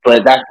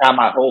but that's not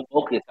my whole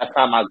focus. That's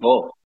not my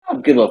goal. I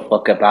don't give a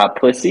fuck about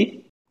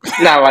pussy.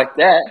 Not like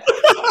that.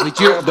 But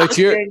you're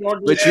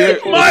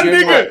My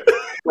nigga.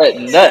 But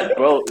nut,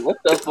 bro. What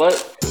the fuck?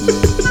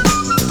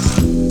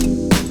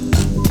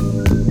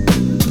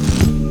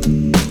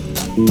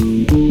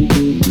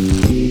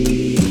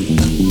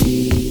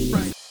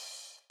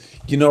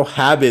 You know,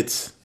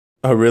 habits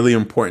are really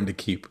important to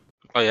keep.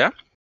 Oh yeah.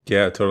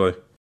 Yeah, totally.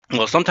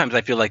 Well, sometimes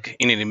I feel like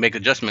you need to make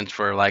adjustments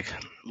for like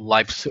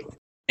life's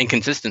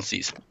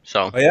inconsistencies.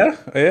 So Oh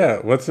yeah.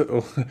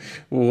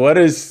 What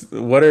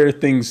are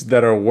things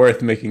that are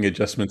worth making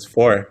adjustments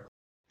for?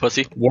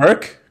 pussy,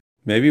 Work?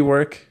 Maybe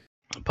work.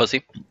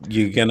 pussy,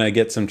 You gonna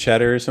get some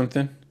cheddar or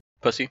something?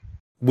 pussy.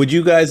 Would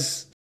you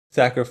guys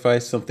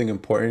sacrifice something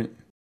important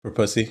for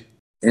pussy?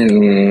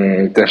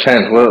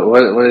 Depends. What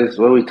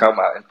are we talking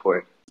about?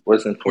 Important.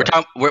 What's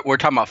important? We're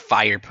talking about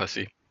fire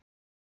pussy.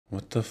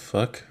 What the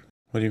fuck?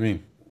 What do you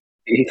mean?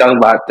 He's talking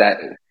about that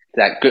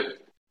good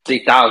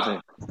 3,000.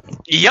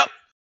 Yep.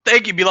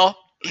 Thank you, Bilal.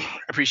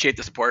 Appreciate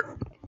the support.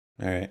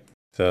 All right.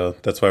 So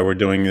that's why we're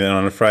doing it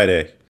on a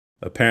Friday,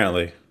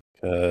 apparently,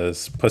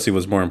 because pussy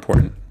was more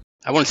important.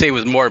 I wouldn't say it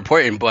was more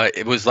important, but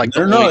it was like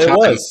No, the only it time.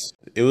 was.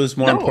 It was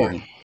more No.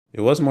 important.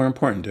 It was more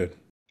important, dude.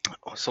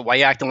 So why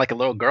you acting like a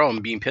little girl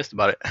and being pissed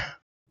about it?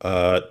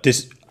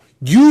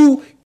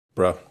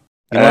 Bro.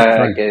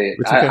 I get it.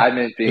 It's okay. I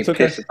meant being It's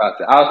okay. pissed about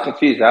that. I was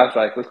confused. I was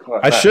like, what's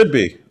going on? I should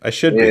be.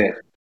 Yeah.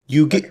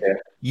 You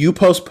you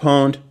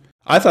postponed.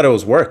 I thought it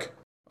was work.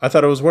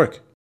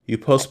 You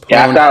postponed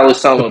Yeah, I thought it was the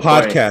something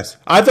important. podcast.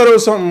 I thought it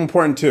was something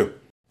important too.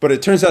 But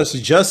it turns out it's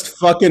just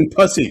fucking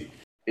pussy.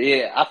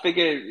 Yeah, I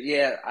figured,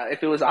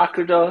 if it was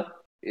awkward though,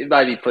 it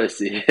might be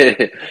pussy.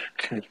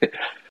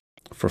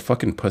 For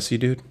fucking pussy,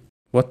 dude?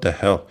 What the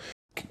hell?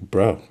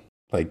 Bro,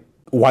 like,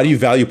 why do you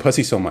value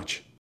pussy so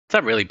much? It's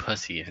not really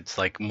pussy. It's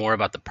like more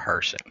about the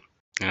person.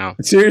 You know?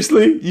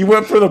 Seriously? You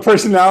went for the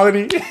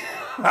personality?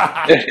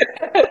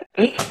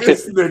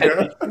 This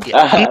nigga.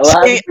 I'm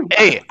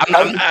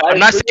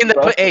not saying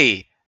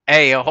that.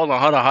 Hey, hold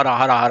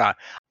on.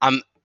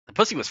 The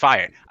pussy was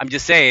fire. I'm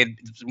just saying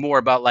it's more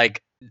about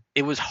like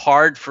it was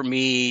hard for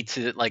me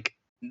to like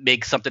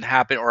make something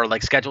happen or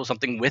like schedule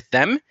something with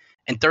them.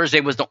 And Thursday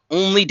was the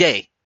only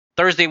day.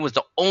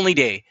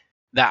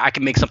 That I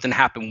could make something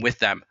happen with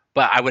them.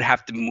 But I would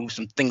have to move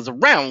some things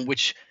around,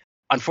 which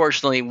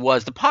unfortunately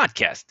was the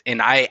podcast.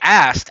 And I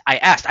asked. I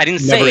didn't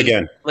say Never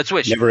again. Let's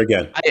switch. Never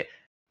again.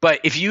 But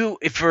if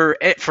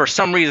for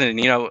some reason,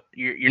 you know,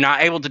 you're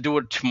not able to do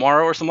it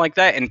tomorrow or something like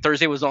that, and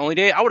Thursday was the only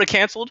day, I would have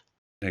canceled.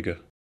 Nigga.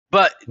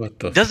 But What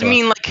the doesn't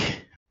fuck?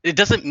 it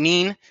doesn't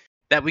mean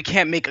that we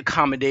can't make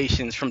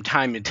accommodations from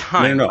time to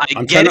time. No.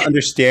 I'm trying to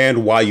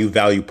understand why you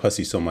value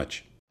pussy so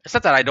much. It's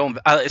not that I don't.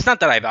 It's not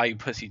that I value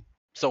pussy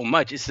so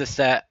much. It's just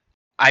that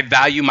I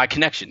value my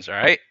connections. All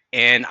right,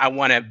 and I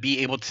want to be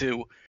able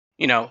to,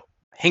 you know,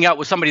 hang out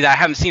with somebody that I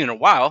haven't seen in a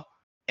while,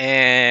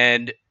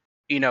 and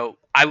you know,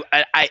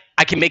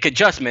 I can make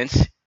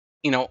adjustments,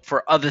 you know,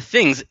 for other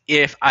things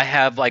if I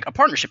have like a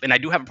partnership, and I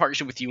do have a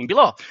partnership with you and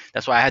Bilal.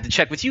 That's why I had to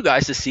check with you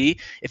guys to see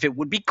if it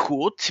would be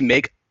cool to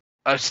make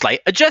a slight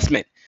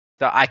adjustment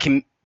that I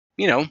can,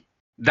 you know,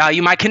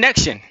 value my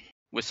connection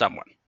with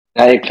someone.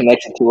 Now your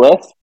connection to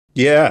us?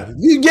 Yeah.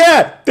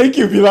 Thank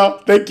you, Bilal.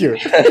 Thank you.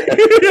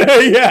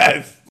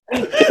 Yes.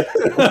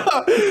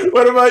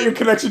 What about your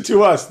connection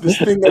to us? This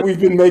thing that we've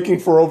been making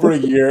for over a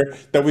year,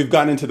 that we've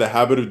gotten into the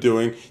habit of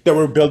doing, that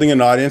we're building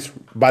an audience.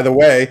 By the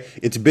way,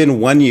 it's been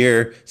 1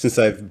 year since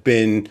I've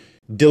been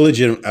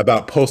diligent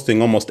about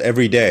posting almost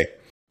every day.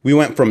 We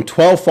went from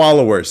 12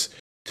 followers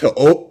to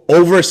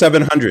over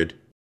 700.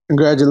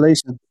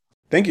 Congratulations.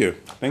 Thank you.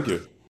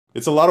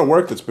 It's a lot of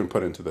work that's been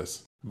put into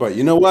this. But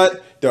you know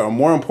what? There are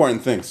more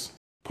important things.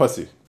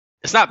 Pussy.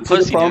 It's not You see the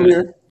pussy, problem dude.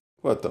 here?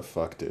 What the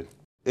fuck, dude?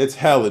 It's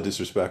hella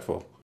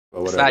disrespectful.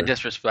 But It's whatever. not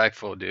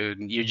disrespectful, dude.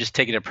 You're just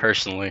taking it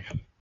personally.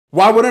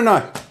 Why wouldn't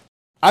I?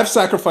 I've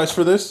sacrificed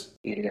for this.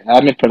 Yeah,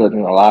 I've been putting in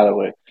a lot of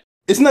work.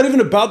 It's not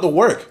even about the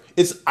work.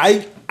 It's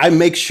I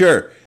make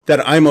sure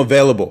that I'm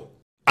available.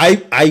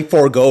 I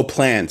forego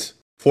plans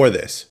for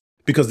this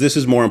because this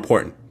is more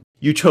important.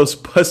 You chose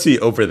pussy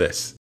over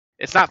this.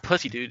 It's not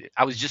pussy, dude.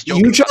 I was just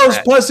joking. You about chose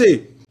that.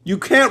 pussy. You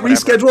can't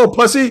Whatever. reschedule a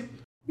pussy,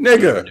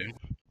 nigga.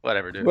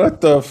 Whatever, dude. What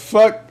the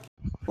fuck?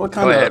 What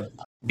kind Go of? ahead.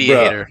 Be Bruh, a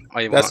hater.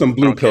 all you That's want. some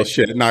blue I don't pill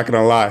care. shit. Not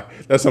gonna lie.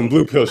 That's some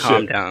blue pill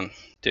Calm shit. down,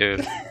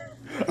 dude.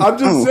 I'm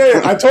just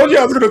saying. I told you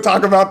I was going to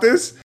talk about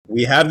this.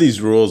 We have these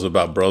rules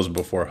about bros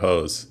before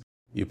hoes.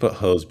 You put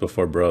hoes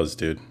before bros,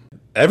 dude.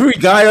 Every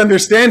guy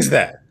understands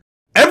that.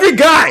 Every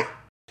guy.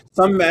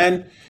 Some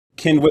men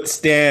can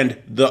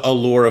withstand the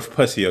allure of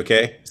pussy,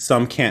 okay?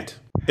 Some can't.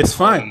 It's Oh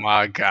fine.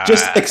 my god.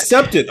 Just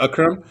accept it,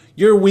 Akram.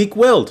 You're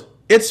weak-willed.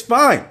 It's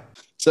fine.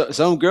 So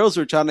some girls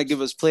were trying to give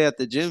us play at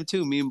the gym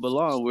too. Me and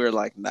Bilal, we were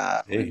like,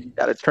 nah, Hey. we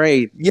gotta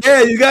trade.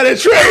 Yeah, you got to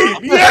trade.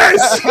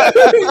 Yes.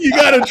 You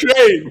got to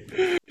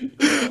trade.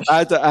 I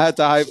had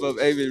to hype up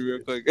Amen real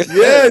quick.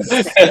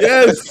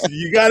 Yes.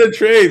 You got to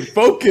trade.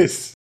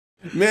 Focus.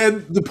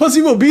 Man, the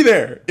pussy will be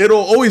there. It'll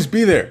always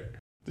be there.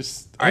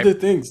 There's All right. other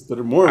things that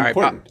are more All right,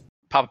 important.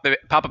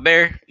 Papa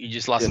Bear, you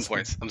just lost Yes, some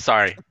points. I'm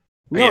sorry.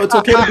 No, Yeah. it's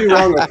okay to be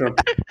wrong, Akram.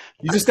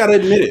 You just gotta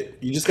admit it.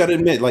 You just gotta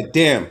admit, like,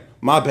 damn,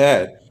 my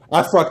bad.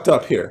 I fucked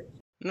up here.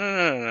 No.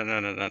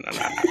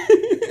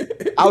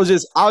 I was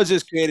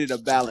just creating a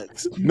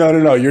balance.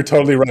 No. You're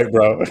totally right,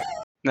 bro.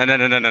 No.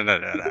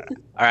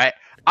 All right.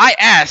 I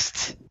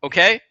asked,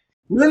 okay?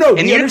 No. And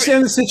You you-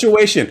 understand the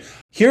situation.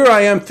 Here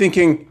I am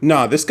thinking,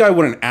 nah, this guy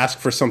wouldn't ask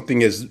for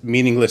something as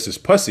meaningless as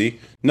pussy.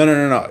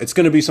 No. It's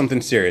going to be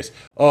something serious.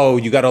 Oh,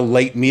 you got a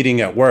late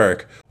meeting at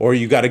work, or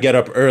you got to get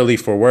up early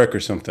for work or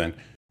something.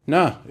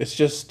 Nah, it's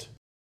just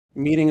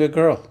meeting a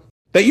girl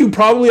that you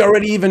probably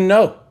already even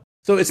know.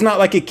 So it's not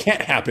like it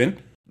can't happen.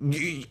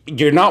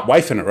 You're not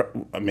wifing her.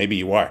 Maybe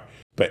you are.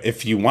 But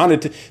if you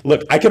wanted to,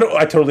 look, I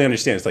totally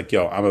understand. It's like,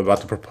 yo, I'm about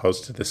to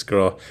propose to this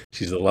girl.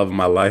 She's the love of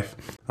my life.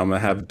 I'm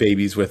going to have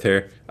babies with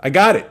her. I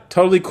got it.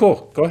 Totally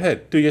cool. Go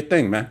ahead. Do your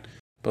thing, man.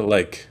 But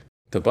like,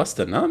 to bust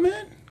a nut,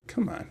 man?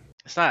 Come on.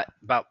 It's not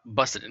about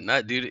busting a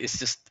nut, dude. It's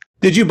just,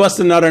 Did you bust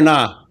a nut or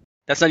not?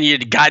 that's none of your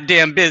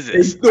goddamn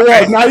business.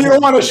 Well, now you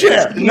don't want to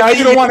share. Now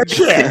you don't want to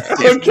share.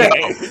 Okay.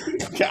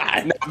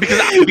 God. Because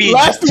I'd be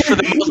Last for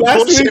the most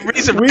last bullshit week,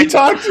 reason we right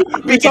talked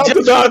just-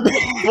 about...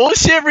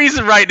 bullshit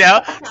reason right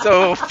now.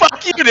 So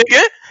fuck you,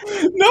 nigga.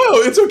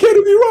 No, it's okay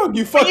to be wrong.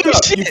 You fucked You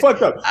up. shit. You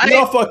fucked up. I We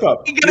all fuck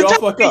up. ain't gonna We all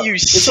tell fuck up. you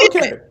It's shit.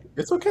 okay.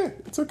 It's okay.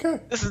 It's okay.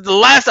 This is the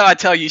last time I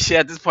tell you shit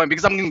at this point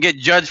because I'm gonna get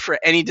judged for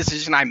any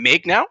decision I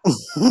make now.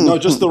 No,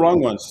 just the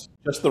wrong ones.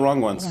 Just the wrong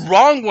ones.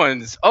 Wrong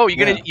ones. Oh,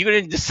 you're Yeah.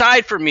 gonna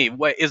decide for me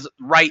what is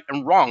right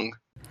and wrong.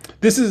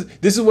 This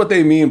is what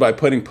they mean by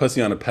putting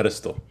pussy on a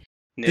pedestal.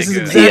 Nigga. This is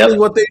exactly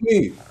what they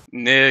mean.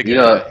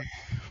 Nigga.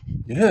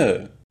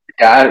 Yeah.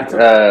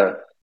 Yeah.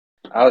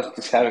 I was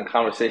just having a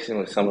conversation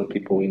with some of the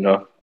people we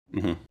know,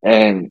 Mhm.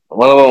 and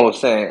one of them was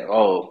saying,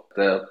 "Oh,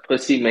 the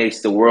pussy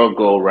makes the world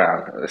go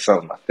round," or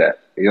something like that.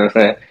 You know what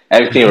I'm saying?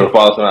 Everything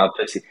revolves around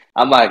pussy.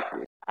 I'm like,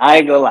 I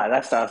ain't gonna lie,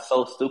 that sounds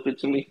so stupid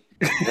to me.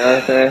 You know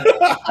what I'm saying?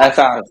 That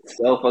sounds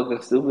so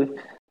fucking stupid.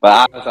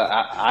 But I was like,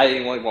 I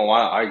didn't even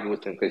want to argue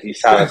with him because he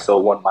sounded so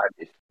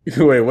one-minded.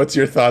 Wait, what's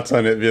your thoughts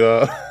on it,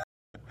 Vila?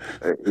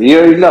 You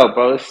already know,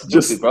 bro. It's stupid,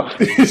 Just, bro.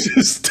 it's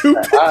just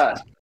stupid.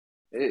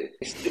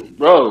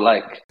 Bro,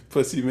 like,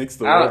 Pussy makes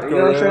the I world don't, go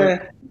you know what I'm round.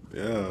 saying?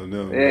 Yeah,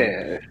 no.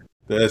 Yeah.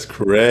 That's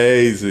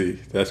crazy.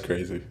 That's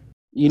crazy.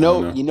 You I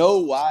don't know, know. you know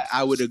why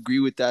I would agree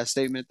with that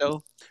statement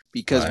though?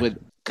 Because Why?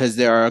 because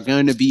there are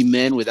going to be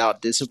men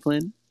without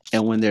discipline,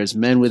 and when there's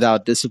men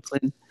without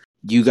discipline,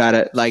 you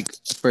gotta, like,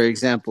 for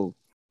example,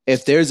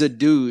 if there's a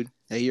dude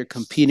that you're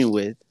competing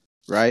with,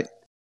 right,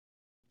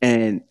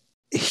 and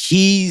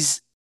his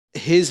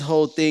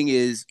whole thing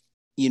is,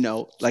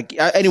 like,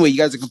 anyway, you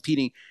guys are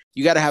competing,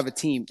 you got to have a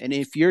team, and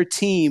if your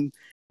team,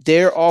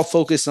 they're all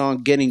focused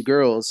on getting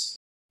girls,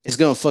 it's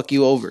gonna fuck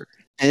you over,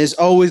 and there's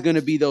always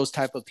gonna be those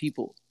type of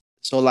people.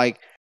 So, like,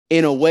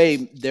 in a way,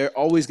 there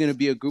always going to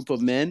be a group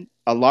of men,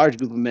 a large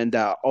group of men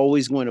that are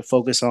always going to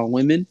focus on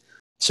women.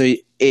 So it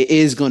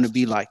is going to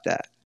be like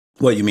that.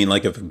 What, you mean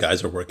like if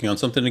guys are working on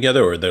something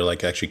together or they're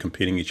like actually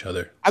competing each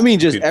other? I mean,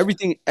 just Dude.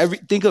 everything.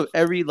 Think of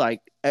every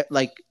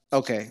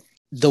okay,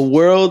 the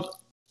world,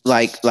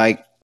 like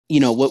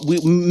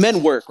what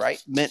men work,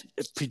 right? Men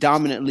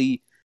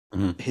predominantly,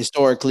 Mhm.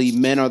 historically,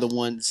 men are the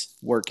ones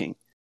working.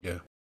 Yeah.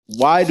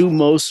 Why do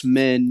most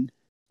men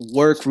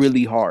work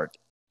really hard?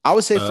 I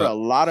would say for Uh, a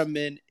lot of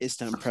men, it's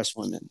to impress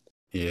women.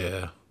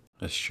 Yeah,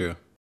 that's true.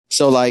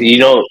 So, like, You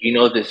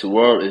know, this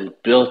world is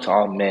built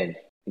on men.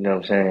 You know what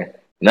I'm saying?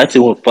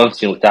 Nothing will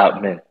function without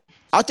men.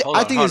 I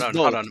think it's both.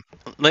 Hold on.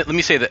 Let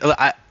me say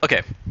that.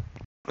 Okay.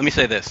 Let me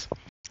say this.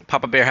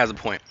 Papa Bear has a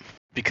point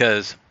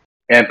because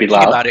Can't be think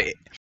loud. about it.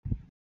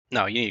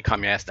 No, you need to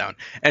calm your ass down.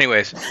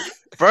 Anyways,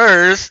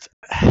 first,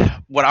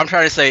 what I'm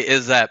trying to say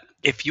is that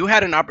if you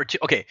had an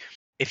opportunity, okay,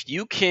 if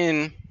you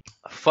can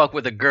fuck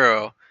with a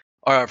girl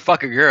or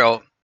fuck a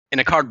girl in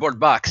a cardboard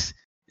box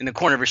in the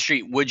corner of a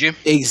street, would you?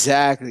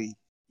 Exactly.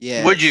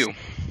 Yeah. Would you?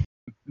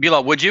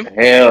 Bilal, would you?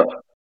 Hell,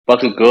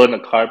 fuck a girl in a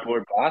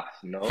cardboard box?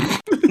 No.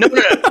 No.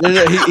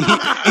 No,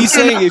 he's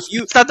saying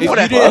Stop the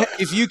point.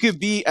 if you could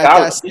be at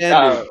that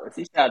standard.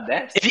 She sound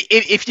nasty.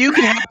 If you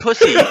can have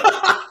pussy,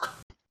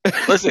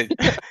 listen.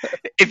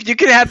 If you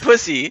can have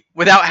pussy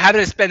without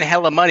having to spend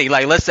hella money,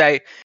 like let's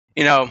say,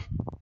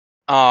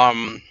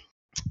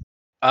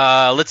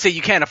 let's say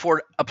you can't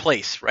afford a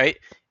place, right?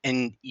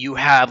 And you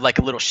have like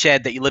a little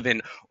shed that you live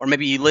in, or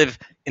maybe you live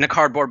in a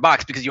cardboard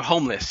box because you're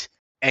homeless,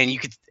 and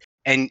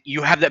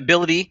you have the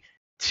ability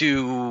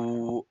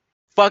to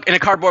fuck in a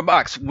cardboard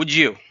box. Would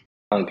you?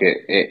 Okay,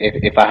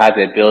 if I had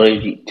the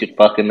ability to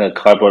fuck in a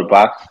cardboard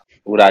box,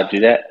 would I do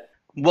that?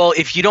 Well,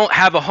 if you don't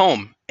have a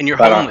home and you're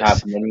If I don't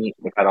homeless, have money,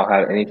 if I don't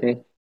have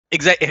anything,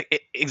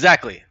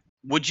 exactly.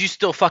 Would you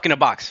still fuck in a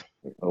box?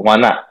 why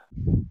not?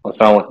 What's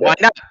wrong with Why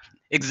that? not?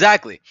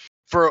 Exactly.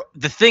 For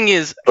the thing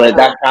is, But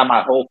that's not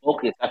my whole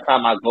focus. That's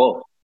not my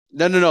goal.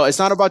 No. It's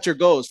not about your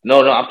goals.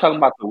 No, I'm talking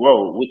about the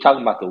world. We're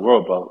talking about the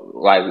world, bro.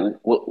 Like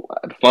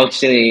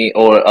functioning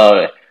or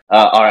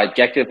our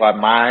objective, our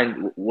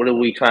mind. What are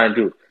we trying to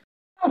do?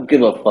 I don't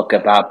give a fuck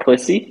about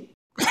pussy.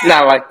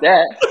 Not like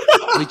that.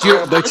 My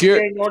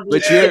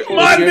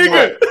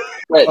nigga.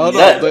 Hold on,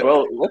 Nuts,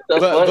 bro. What the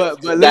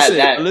fuck? but listen,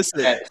 That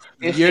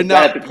you're instant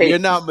not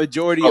gratification.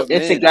 majority Bro, of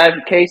men. instant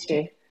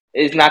gratification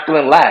is not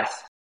gonna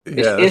last. It's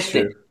Yeah, that's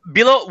instant. true.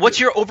 Bilo, what's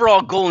your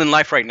overall goal in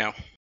life right now?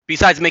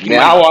 Besides making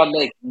Man, I money. want to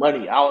make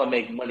money. I want to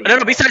make money. No,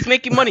 bro. besides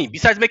making money.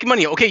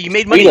 Okay, you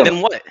made money, Freedom.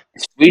 then what?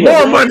 It's freedom.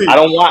 More money. I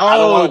don't want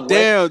Oh to work.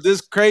 damn, this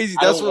is crazy.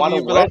 I That's don't what want me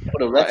to and Bilal. work for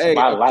the rest of Hey,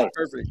 my okay, life.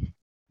 perfect.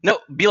 No,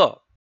 Bilo.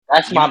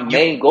 That's my You-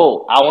 main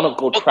goal. I want to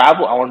go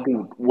travel. I want to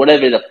do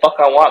whatever the fuck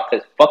I want.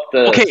 Cause fuck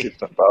the Okay.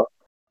 system, bro.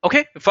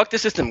 Okay, fuck the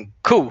system.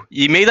 Cool.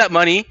 You made that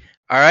money.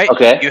 All right.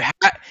 Okay.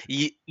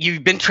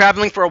 You've been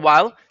traveling for a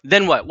while.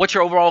 Then what? What's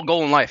your overall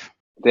goal in life?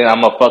 Then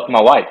I'm gonna fuck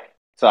my wife,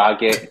 so I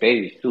get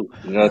babies too.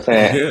 You know what I'm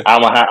saying? Yeah.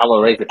 I'm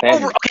gonna raise a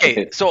family.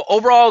 Okay, so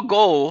overall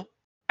goal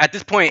at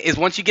this point is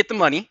once you get the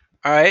money,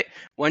 all right,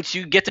 once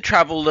you get to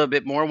travel a little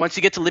bit more, once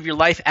you get to live your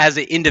life as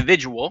an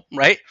individual,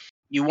 right,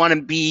 you want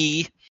to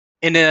be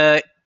in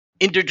a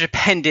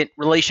interdependent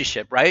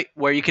relationship, right,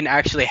 where you can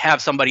actually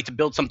have somebody to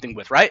build something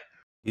with, right?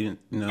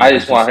 I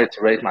just want her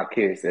to raise my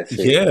kids. That's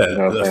it. Yeah, You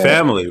know what the I'm saying?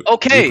 family.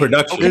 Okay,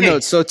 Reproduction. okay. No,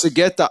 so to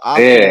get the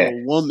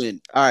optimal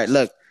woman, all right.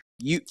 Look,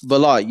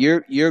 Bilal,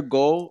 your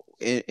goal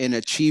in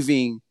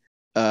achieving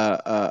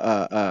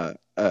kids,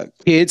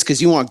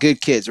 because you want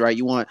good kids, right?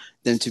 You want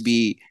them to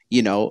be,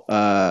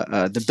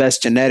 the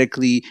best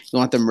genetically. You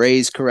want them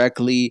raised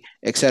correctly,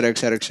 et cetera, et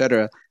cetera, et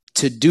cetera.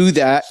 To do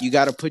that, you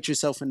got to put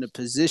yourself in the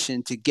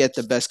position to get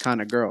the best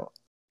kind of girl.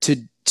 To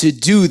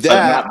do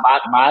that,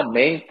 But my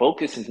main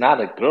focus is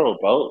not a girl,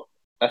 bro.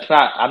 That's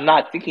not. I'm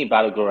not thinking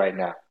about a girl right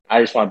now.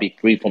 I just want to be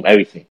free from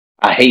everything.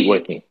 I hate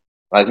working.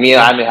 Like me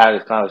and I been having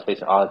this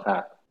conversation all the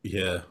time.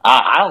 Yeah.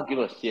 I don't give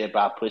a shit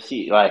about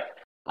pussy. Like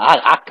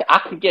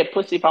I could get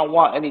pussy if I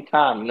want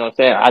anytime. You know what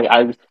I'm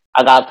saying?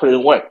 I gotta put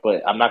in work,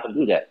 but I'm not gonna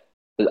do that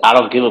because I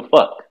don't give a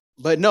fuck.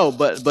 but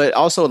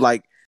also,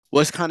 like,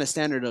 what kind of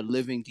standard of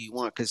living do you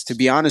want? Because to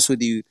be honest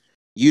with you,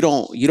 you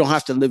don't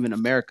have to live in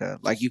America.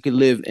 Like, you can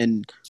live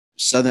in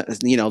southern,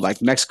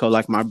 like Mexico,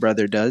 like my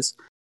brother does.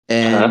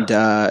 And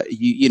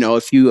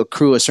if you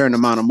accrue a certain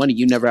amount of money,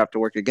 you never have to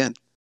work again.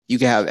 You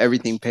can have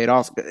everything paid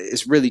off.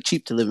 It's really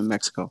cheap to live in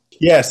Mexico.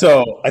 Yeah,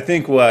 so I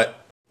think what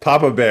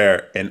Papa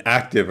Bear and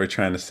Active are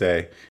trying to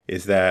say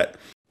is that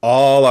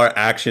all our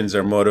actions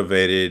are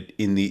motivated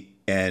in the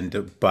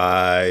end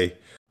by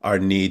our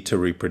need to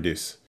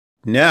reproduce.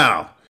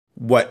 Now,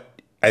 what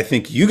I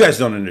think you guys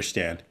don't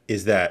understand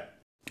is that,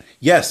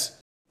 yes,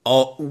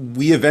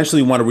 we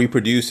eventually want to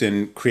reproduce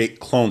and create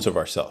clones of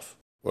ourselves,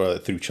 or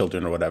through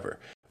children or whatever.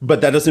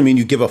 But that doesn't mean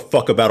you give a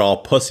fuck about all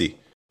pussy.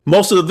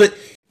 Most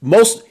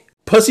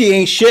pussy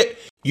ain't shit.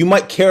 You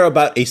might care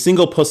about a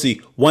single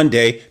pussy one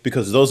day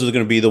because those are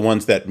going to be the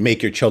ones that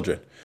make your children.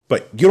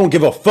 But you don't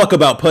give a fuck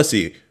about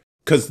pussy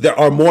because there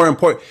are more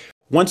important.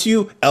 Once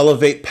you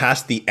elevate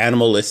past the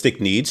animalistic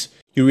needs,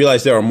 you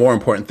realize there are more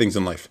important things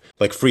in life,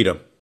 like freedom,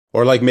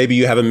 or like maybe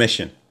you have a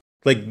mission.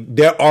 Like,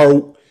 there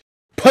are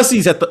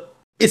pussies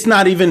it's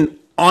not even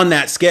on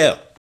that scale.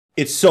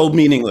 It's so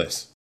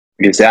meaningless.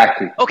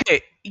 Exactly.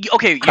 Okay, you're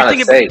Kinda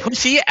thinking safe. about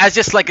pussy as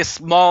just like a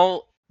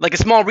small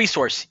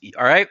resource,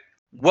 all right?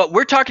 What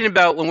we're talking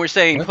about when we're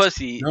saying What?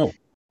 pussy, No,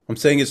 I'm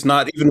saying it's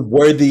not even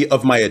worthy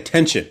of my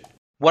attention.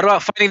 what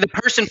about finding the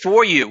person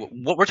for you?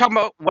 What we're talking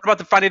about, what about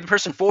the finding the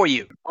person for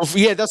you?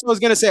 Yeah, that's what I was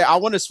gonna say. I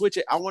want to switch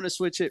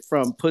it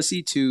from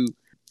pussy to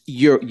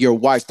your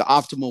wife, the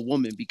optimal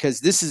woman,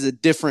 because this is a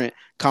different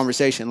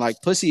conversation. Like,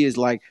 pussy is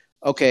like,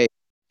 okay,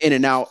 in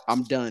and out,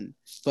 I'm done.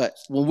 But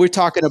when we're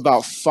talking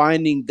about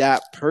finding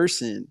that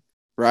person,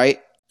 right?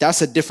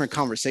 That's a different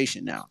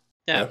conversation now.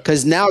 Yeah.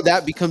 Because now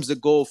that becomes the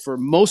goal for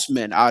most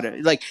men. Out of,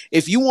 like,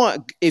 if you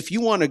want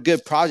a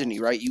good progeny,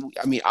 right?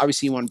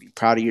 Obviously you want to be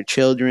proud of your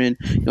children.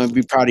 You want to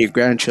be proud of your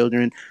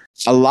grandchildren.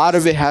 A lot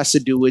of it has to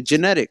do with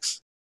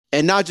genetics,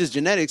 and not just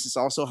genetics. It's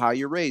also how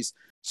you're raised.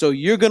 So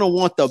you're gonna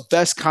want the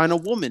best kind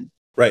of woman.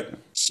 Right.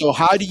 So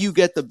how do you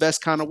get the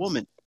best kind of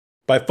woman?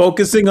 By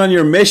focusing on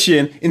your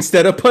mission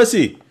instead of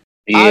pussy.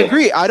 Yeah. I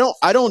agree. I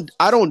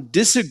don't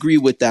disagree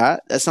with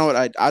that. That's not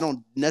what I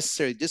don't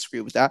necessarily disagree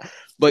with that.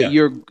 But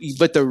Yeah.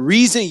 but the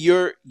reason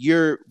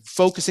you're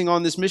focusing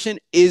on this mission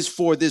is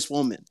for this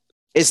woman.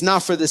 It's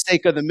not for the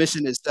sake of the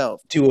mission itself.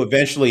 To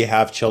eventually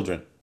have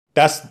children.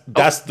 That's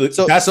the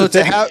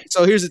thing.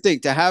 So here's the thing: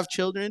 to have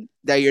children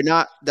that you're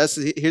not.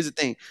 Here's the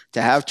thing: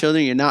 to have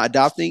children you're not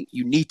adopting.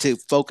 You need to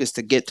focus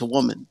to get to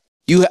woman.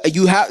 You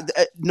have,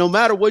 no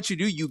matter what you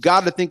do, you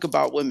got to think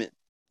about women.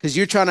 Because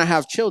you're trying to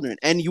have children,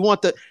 and you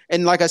want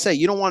and like I say,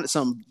 you don't want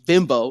some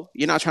bimbo.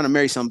 You're not trying to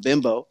marry some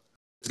bimbo.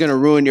 It's going to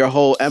ruin your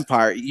whole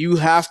empire. You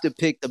have to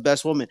pick the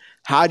best woman.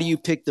 How do you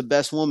pick the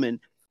best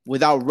woman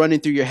without running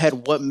through your head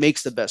what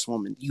makes the best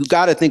woman? You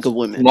got to think of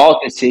women.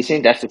 Small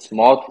decision. That's a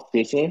small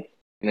decision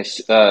in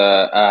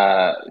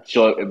a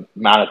short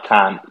amount of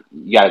time.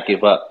 You gotta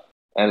give up,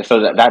 and so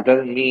that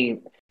doesn't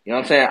mean, you know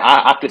what I'm saying.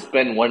 I could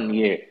spend 1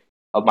 year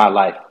of my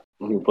life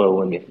looking for a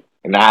woman,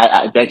 and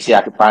I eventually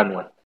I could find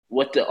one.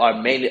 What's our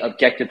main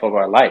objective of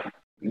our life?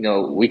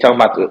 we talking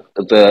about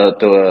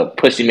the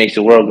pussy makes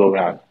the world go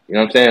round. You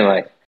know what I'm saying?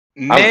 Like,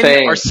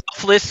 Men are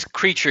selfless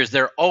creatures.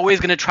 They're always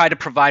going to try to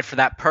provide for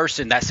that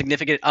person, that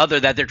significant other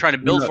that they're trying to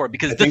build for.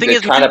 Because the thing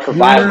is, trying to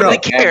provide they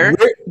care.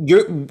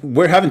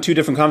 We're having two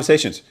different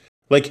conversations.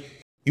 Like,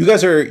 you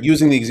guys are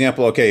using the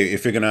example, okay,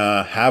 if you're going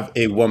to have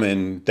a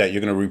woman that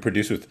you're going to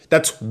reproduce with,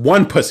 that's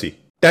one pussy.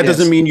 That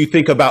doesn't mean you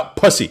think about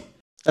pussy.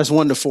 That's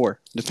 1 to 4,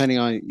 depending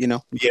on,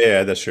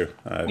 Yeah, that's true.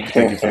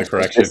 Thank you for the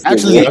correction.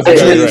 Actually,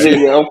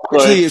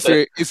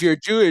 Right. if you're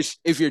Jewish,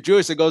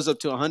 it goes up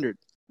to 100.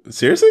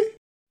 Seriously?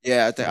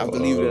 Yeah, I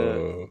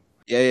believe.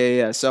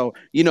 Yeah. So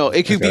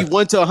it could be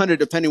 1 to 100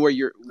 depending where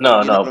you're.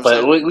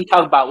 But we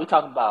talk about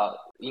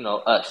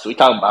us. We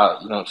talk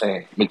about what I'm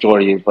saying,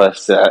 majority of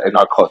us in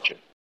our culture.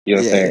 You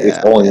know what I'm saying? It's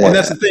only one. And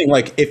that's the thing.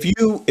 Like,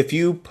 if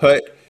you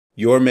put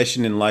your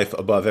mission in life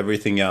above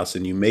everything else,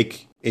 and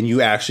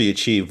you actually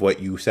achieve what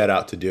you set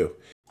out to do,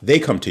 they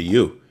come to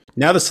you.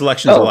 Now the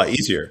selection is a lot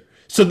easier.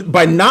 So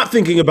by not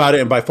thinking about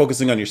it and by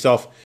focusing on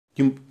yourself,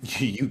 you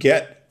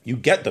get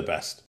the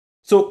best.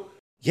 So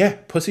yeah,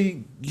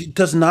 pussy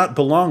does not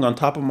belong on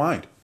top of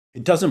mind.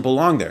 It doesn't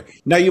belong there.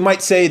 Now you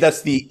might say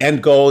that's the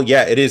end goal.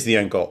 Yeah, it is the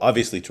end goal,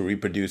 obviously, to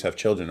reproduce, have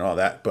children, and all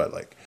that. But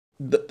like,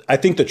 I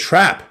think the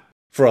trap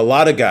for a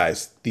lot of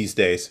guys these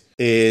days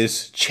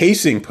is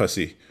chasing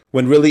pussy,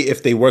 when really,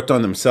 if they worked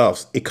on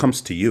themselves, it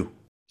comes to you.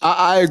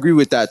 I agree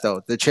with that,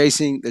 though. The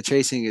chasing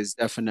is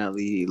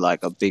definitely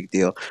like a big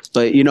deal.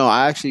 But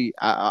I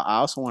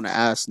also want to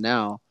ask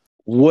now,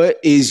 what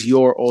is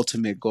your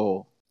ultimate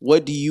goal?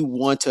 What do you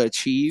want to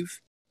achieve,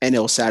 and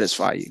it'll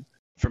satisfy you?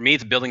 For me,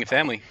 it's building a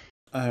family.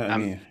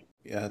 I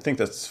think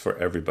that's for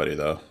everybody,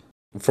 though.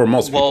 For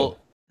most people,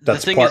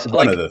 that's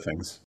one of the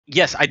things.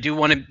 Yes, I do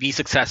want to be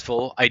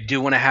successful. I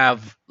do want to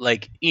have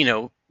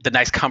the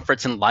nice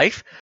comforts in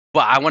life,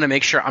 but I want to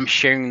make sure I'm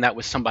sharing that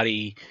with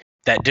somebody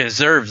that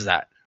deserves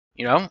that,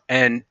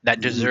 and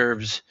that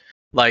deserves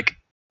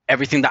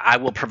everything that I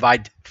will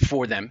provide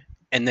for them,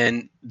 and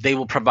then they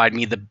will provide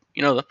me the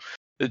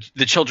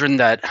children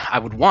that I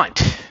would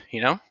want,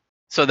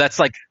 So that's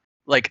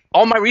like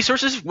all my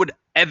resources would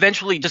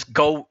eventually just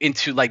go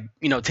into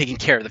taking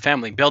care of the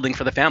family, building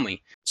for the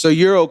family. So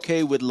you're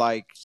okay with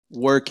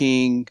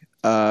working,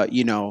 not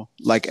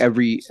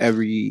every,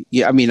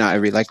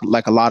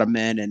 like a lot of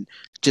men, and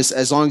just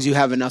as long as you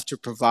have enough to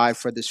provide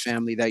for this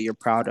family that you're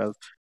proud of,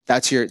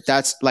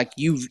 that's like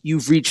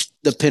you've reached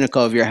the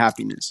pinnacle of your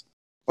happiness,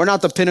 or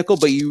not the pinnacle,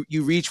 but you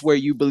reach where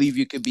you believe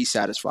you could be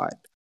satisfied.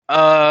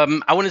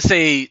 I wouldn't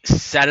say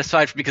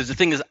satisfied, because the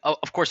thing is,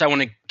 of course, I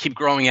want to keep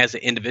growing as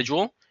an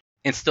individual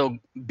and still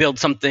build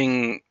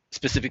something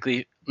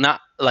specifically, not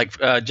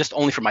just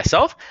only for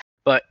myself,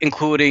 but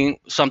including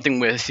something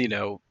with,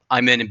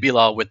 Ayman and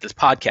Bilal with this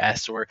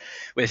podcast, or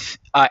with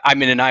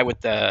Ayman and I with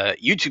the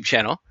YouTube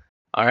channel.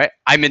 All right.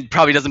 Ayman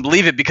probably doesn't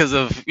believe it because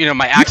of,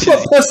 my actions. You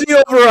put pussy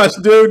over us,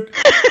 dude.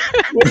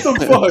 What the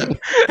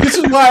fuck? This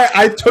is why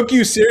I took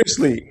you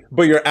seriously,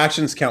 but your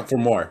actions count for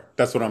more.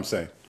 That's what I'm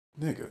saying.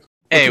 Nigga.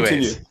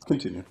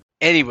 Continue.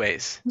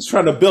 Anyways. Just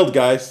trying to build,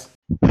 guys.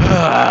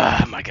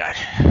 Oh my God.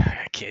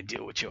 I can't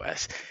deal with your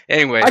ass.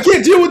 Anyways. I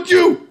can't deal with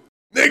you,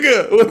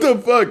 nigga. What the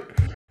fuck?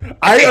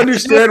 I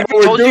understand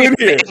what we're doing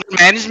here.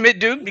 Management,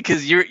 dude,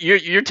 because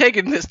you're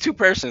taking this too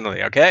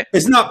personally, okay?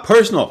 It's not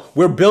personal.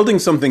 We're building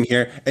something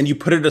here, and you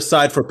put it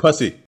aside for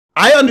pussy.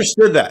 I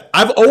understood that.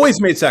 I've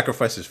always made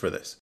sacrifices for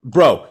this.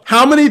 Bro,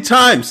 how many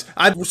times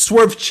I've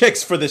swerved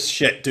chicks for this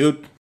shit,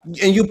 dude?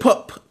 And you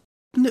put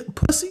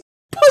pussy?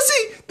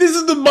 Pussy? This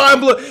is the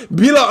mind blow.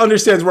 Bila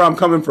understands where I'm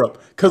coming from.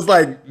 Because,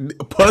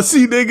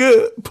 pussy,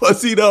 nigga.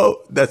 Pussy,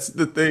 though. That's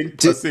the thing.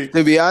 Pussy.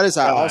 To be honest,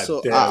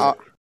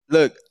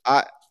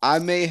 I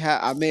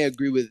may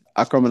agree with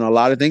Akram in a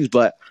lot of things,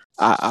 but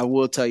I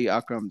will tell you,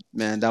 Akram,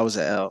 man, that was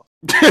an L.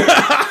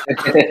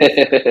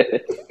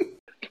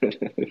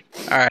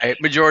 All right,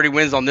 majority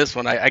wins on this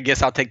one. I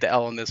guess I'll take the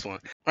L on this one.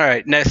 All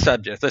right, next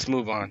subject. Let's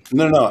move on.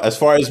 No. As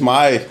far as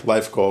my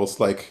life goals,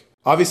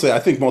 obviously, I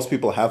think most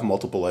people have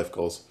multiple life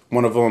goals.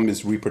 One of them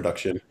is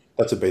reproduction.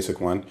 That's a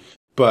basic one.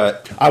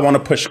 But I want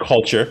to push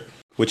culture,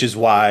 which is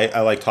why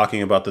I like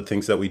talking about the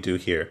things that we do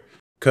here,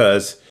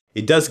 because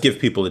it does give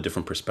people a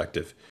different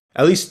perspective,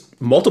 at least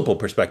multiple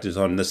perspectives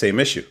on the same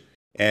issue.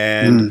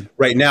 And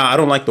right now, I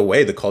don't like the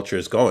way the culture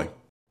is going.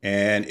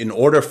 And in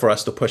order for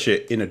us to push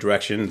it in a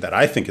direction that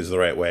I think is the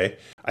right way,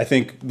 I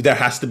think there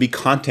has to be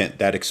content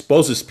that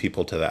exposes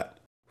people to that.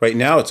 Right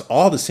now, it's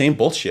all the same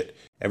bullshit.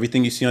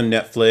 Everything you see on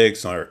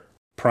Netflix or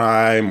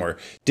Prime or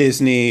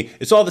Disney,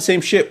 it's all the same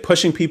shit,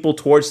 pushing people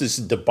towards this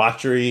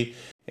debauchery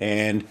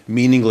and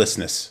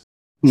meaninglessness.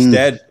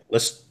 Instead,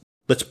 let's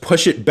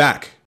push it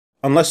back.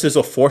 Unless there's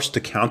a force to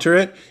counter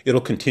it,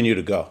 it'll continue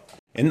to go.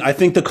 And I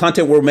think the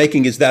content we're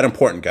making is that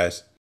important,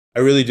 guys. I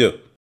really do.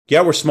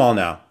 Yeah, we're small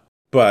now,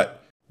 but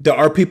there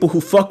are people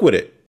who fuck with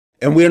it.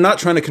 And we're not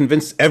trying to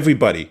convince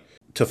everybody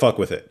to fuck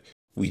with it.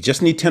 We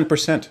just need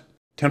 10%.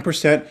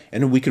 10%,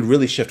 and we can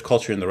really shift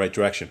culture in the right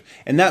direction.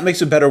 And that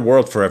makes a better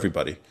world for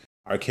everybody.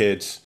 Our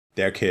kids,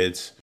 their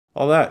kids,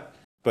 all that.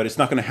 But it's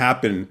not going to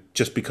happen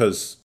just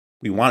because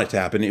We want it to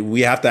happen.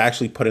 We have to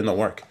actually put in the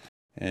work.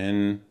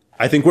 And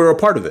I think we're a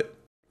part of it.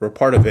 We're a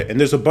part of it. And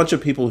there's a bunch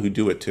of people who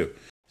do it too.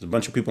 There's a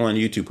bunch of people on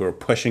YouTube who are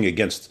pushing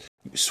against,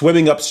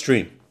 swimming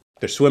upstream.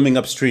 They're swimming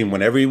upstream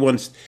when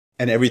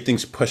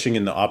everything's pushing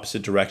in the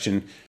opposite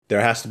direction.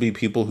 There has to be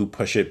people who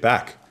push it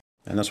back.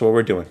 And that's what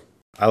we're doing.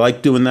 I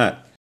like doing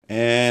that.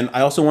 And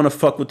I also want to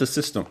fuck with the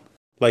system.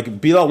 Like,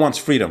 Bilal wants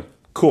freedom.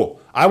 Cool.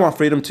 I want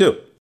freedom too.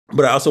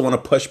 But I also want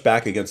to push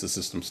back against the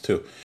systems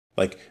too.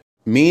 Like,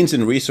 means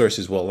and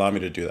resources will allow me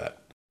to do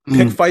that.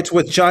 Pick fights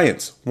with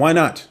giants. Why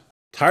not?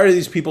 Tired of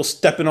these people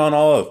stepping on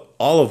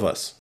all of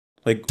us.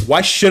 Like,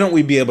 why shouldn't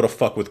we be able to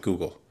fuck with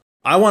Google?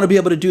 I want to be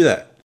able to do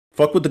that.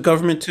 Fuck with the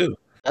government too.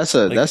 That's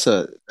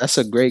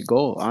a great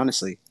goal,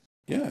 honestly.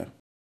 Yeah.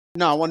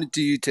 No, I wanted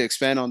you to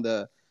expand on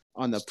the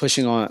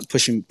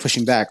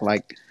pushing back,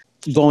 like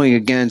going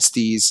against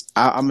these.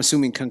 I'm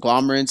assuming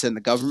conglomerates and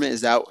the government.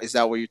 Is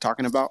that what you're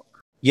talking about?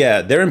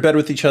 Yeah, they're in bed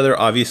with each other.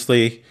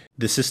 Obviously,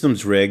 the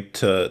system's rigged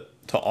to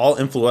all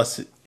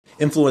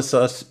influence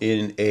us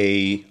in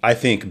a, I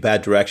think,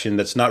 bad direction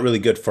that's not really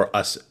good for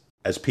us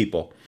as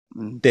people.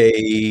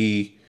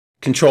 They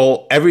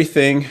control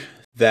everything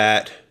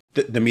that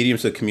the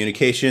mediums of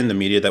communication, the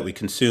media that we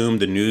consume,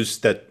 the news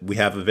that we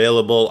have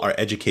available, our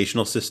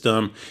educational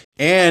system,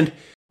 and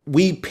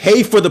we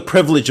pay for the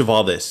privilege of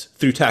all this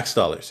through tax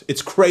dollars.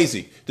 It's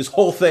crazy, this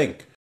whole thing.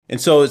 And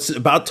so it's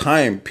about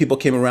time people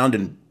came around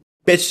and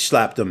bitch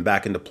slapped them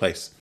back into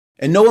place.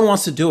 And no one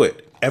wants to do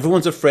it.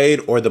 Everyone's afraid,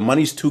 or the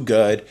money's too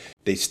good.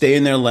 They stay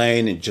in their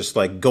lane and just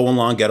like go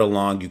along, get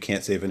along. You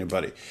can't save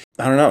anybody.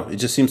 I don't know. It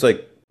just seems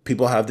like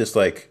people have this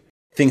like,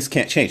 things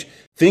can't change.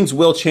 Things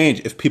will change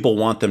if people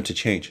want them to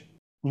change.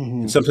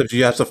 And sometimes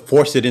you have to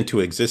force it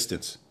into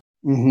existence.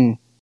 And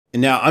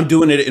now I'm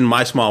doing it in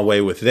my small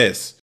way with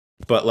this,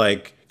 but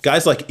like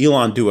guys like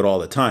Elon do it all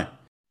the time.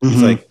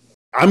 He's like,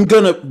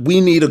 we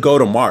need to go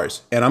to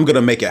Mars and I'm going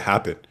to make it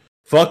happen.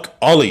 Fuck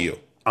all of you.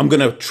 I'm going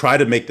to try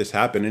to make this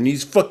happen. And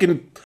he's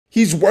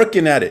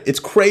working at it. It's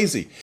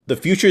crazy. The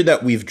future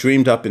that we've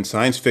dreamed up in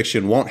science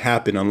fiction won't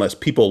happen unless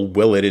people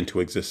will it into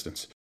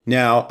existence.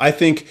 Now, I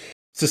think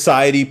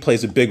society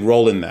plays a big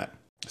role in that.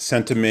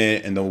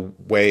 Sentiment and the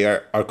way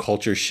our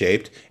culture is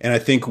shaped. And I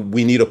think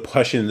we need to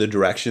push in the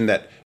direction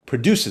that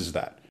produces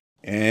that.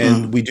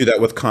 And we do that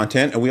with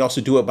content. And we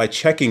also do it by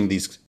checking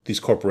these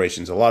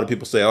corporations. A lot of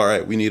people say, all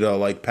right, we need to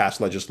like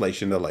pass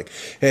legislation to like,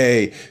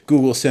 hey,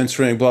 Google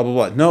censoring, blah, blah,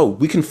 blah. No,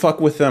 we can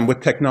fuck with them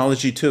with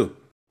technology too.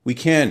 We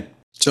can.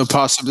 So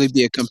possibly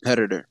be a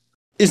competitor.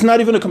 It's not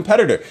even a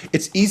competitor.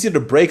 It's easy to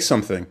break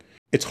something.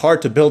 It's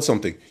hard to build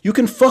something. You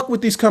can fuck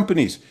with these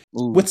companies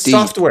with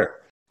software.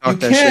 You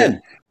can.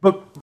 Shit.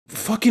 But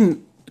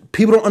fucking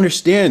people don't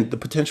understand the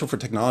potential for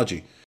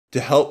technology to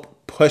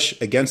help push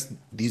against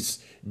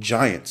these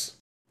giants.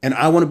 And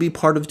I want to be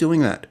part of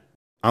doing that.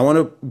 I want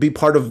to be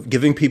part of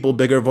giving people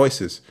bigger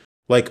voices.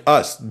 Like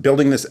us,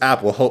 building this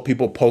app will help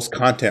people post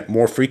content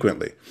more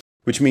frequently,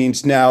 which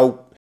means now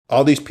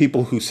all these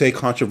people who say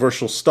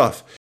controversial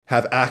stuff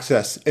have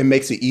access. It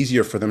makes it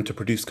easier for them to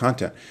produce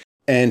content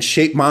and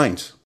shape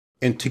minds.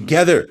 And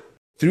together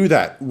through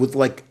that, with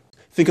like,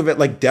 think of it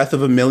like death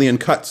of a million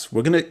cuts.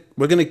 We're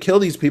gonna kill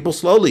these people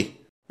slowly.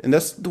 And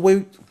that's the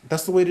way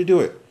to do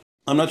it.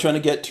 I'm not trying to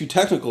get too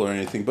technical or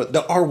anything, but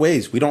there are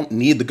ways. We don't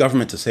need the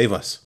government to save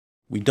us.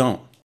 We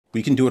don't.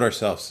 We can do it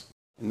ourselves.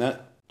 And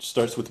that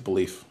starts with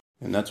belief.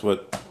 And that's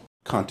what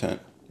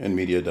content and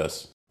media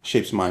does.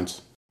 Shapes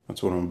minds.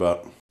 That's what I'm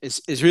about.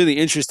 It's really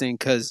interesting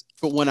because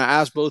when I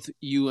asked both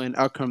you and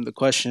Akram the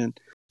question,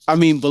 I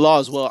mean Bilal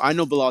as well. I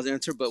know Bilal's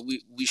answer, but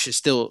we should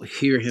still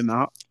hear him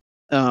out.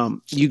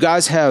 You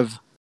guys have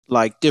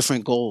like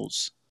different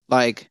goals.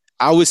 Like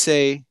I would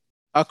say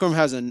Akram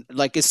has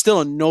it's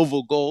still a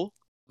noble goal,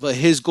 but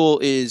his goal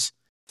is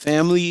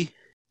family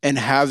and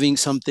having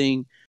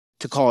something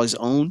to call his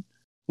own.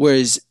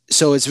 Whereas,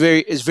 so it's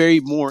very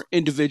more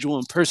individual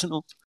and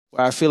personal.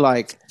 Where I feel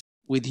like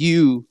with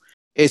you,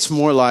 it's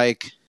more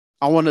like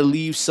I want to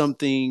leave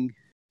something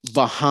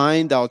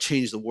behind that'll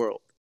change the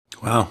world.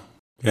 Wow.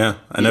 Yeah.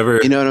 I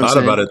never thought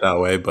about it that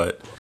way,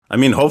 but I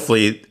mean,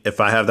 hopefully if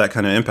I have that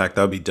kind of impact,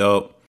 that would be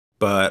dope.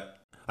 But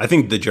I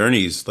think the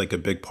journey is like a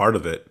big part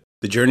of it.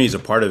 The journey is a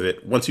part of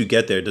it. Once you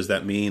get there, does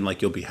that mean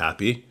like you'll be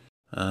happy?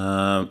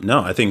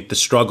 No, I think the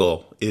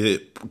struggle,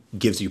 it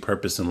gives you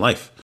purpose in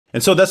life.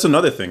 And so that's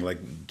another thing, like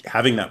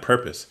having that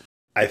purpose.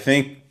 I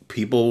think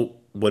people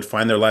would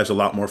find their lives a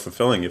lot more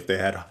fulfilling if they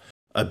had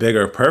a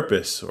bigger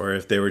purpose, or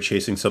if they were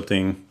chasing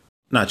something,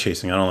 not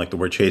chasing, I don't like the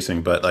word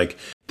chasing, but like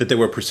that they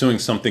were pursuing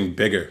something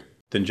bigger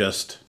than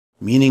just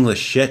meaningless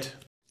shit.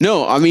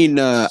 No, I mean,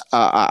 I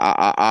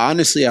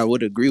honestly, I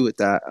would agree with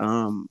that.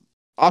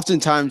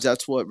 Oftentimes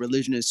that's what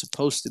religion is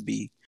supposed to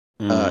be.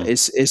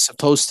 It's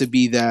supposed to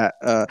be that,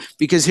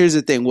 because here's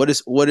the thing, what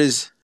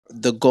is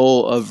the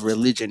goal of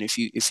religion?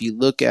 If you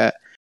look at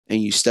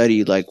and you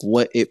study like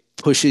what it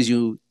pushes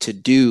you to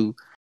do,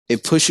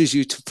 it pushes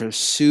you to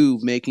pursue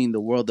making the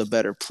world a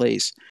better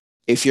place.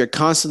 If you're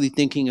constantly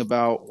thinking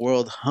about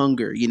world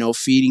hunger,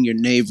 feeding your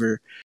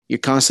neighbor, You're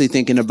constantly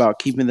thinking about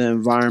keeping the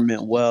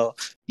environment well.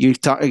 You're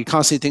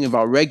constantly thinking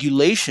about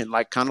regulation,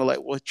 like kind of like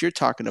what you're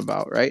talking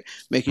about, right?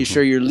 Making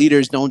sure your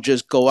leaders don't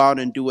just go out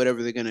and do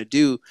whatever they're going to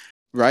do,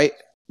 right?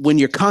 When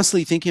you're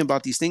constantly thinking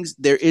about these things,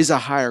 there is a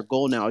higher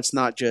goal now. It's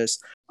not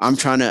just I'm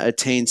trying to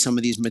attain some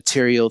of these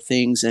material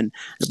things, and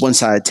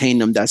once I attain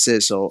them, that's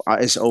it. So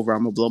it's over.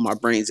 I'm gonna blow my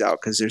brains out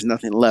because there's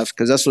nothing left.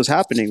 Because that's what's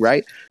happening,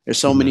 right? There's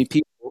so many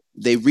people.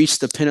 They reach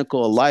the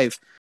pinnacle of life,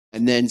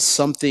 and then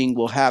something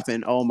will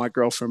happen. Oh, my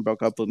girlfriend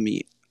broke up with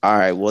me. All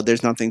right, well,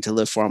 there's nothing to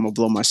live for. I'm gonna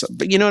blow myself.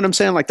 But you know what I'm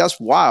saying? Like that's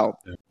wild.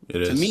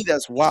 To me,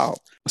 that's wild.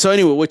 So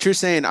anyway, what you're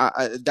saying,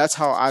 that's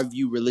how I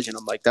view religion.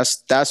 I'm like,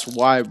 that's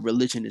why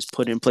religion is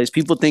put in place.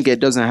 People think it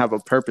doesn't have a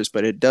purpose,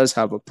 but it does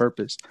have a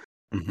purpose.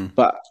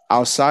 But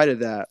outside of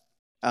that,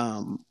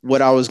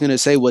 what I was gonna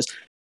say was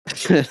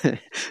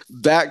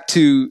back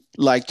to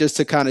like just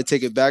to kind of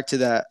take it back to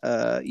that,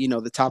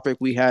 the topic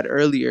we had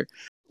earlier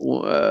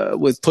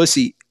with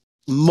pussy.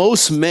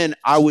 Most men,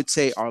 I would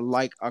say, are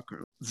like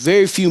Akram.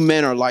 Very few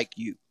men are like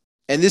you.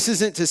 And this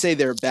isn't to say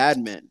they're bad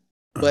men,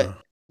 but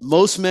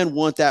most men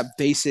want that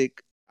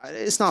basic.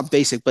 It's not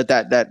basic, but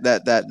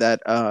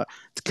that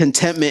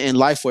contentment in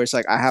life where it's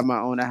like I have my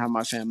own, I have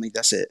my family.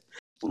 That's it.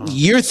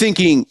 You're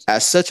thinking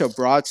at such a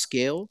broad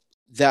scale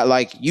that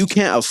like you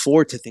can't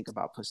afford to think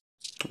about pussy.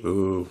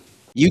 Ooh.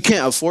 You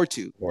can't afford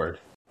to. Word.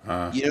 You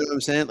know what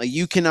I'm saying? Like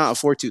you cannot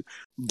afford to.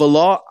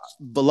 Bilal,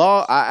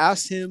 I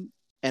asked him,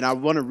 and I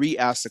want to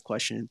re-ask the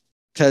question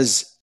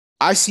because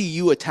I see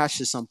you attached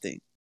to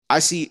something. I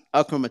see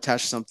Akram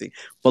attached to something.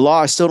 Bilal,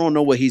 I still don't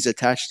know what he's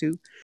attached to.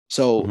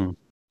 So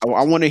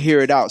I want to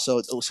hear it out.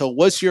 So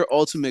what's your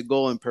ultimate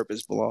goal and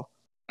purpose, Bilal?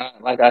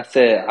 Like I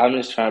said, I'm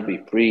just trying to be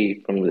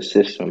free from the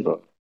system,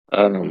 bro.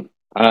 I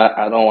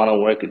don't want to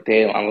work a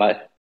day in my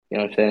life. You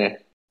know what I'm saying?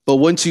 But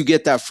once you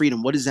get that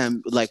freedom, what does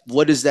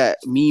that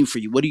mean for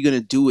you? What are you gonna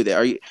do with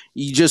it?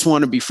 You just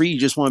want to be free? You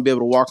just want to be able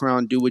to walk around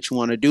and do what you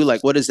want to do?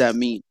 Like, what does that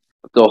mean?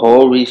 The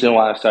whole reason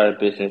why I started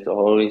business, the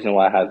whole reason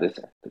why I have this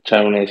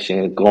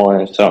determination of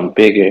going something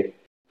bigger,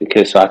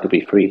 because so I could be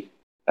free.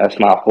 That's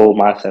my whole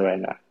mindset right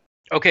now.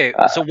 Okay,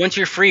 so once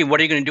you're free, what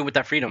are you going to do with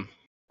that freedom?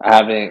 I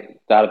haven't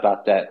thought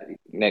about that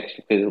next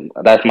because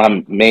that's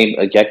my main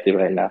objective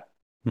right now.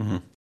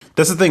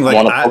 That's the thing. Like,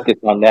 I want to focus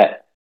on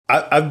that.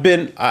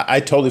 I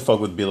totally fuck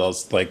with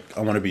Bilal's like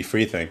I want to be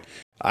free thing.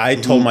 I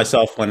told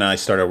myself when I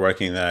started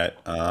working that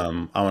I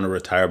want to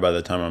retire by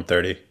the time I'm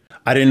 30.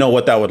 I didn't know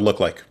what that would look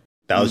like.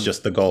 That was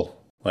just the goal.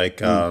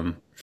 Like,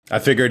 I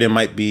figured it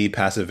might be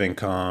passive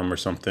income or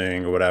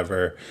something or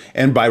whatever.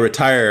 And by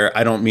retire,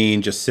 I don't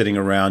mean just sitting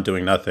around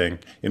doing nothing.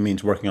 It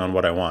means working on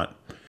what I want.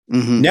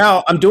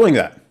 Now I'm doing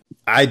that.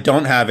 I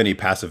don't have any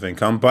passive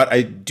income, but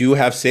I do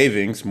have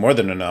savings, more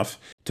than enough,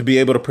 to be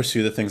able to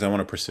pursue the things I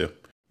want to pursue.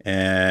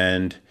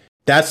 And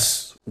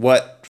that's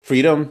what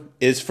freedom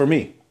is for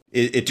me.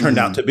 It turned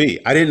out to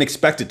be. I didn't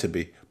expect it to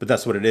be, but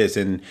that's what it is.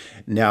 And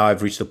now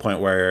I've reached the point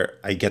where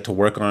I get to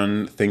work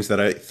on things that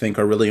I think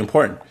are really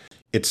important.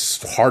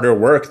 It's harder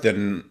work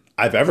than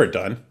I've ever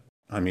done.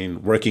 I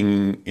mean,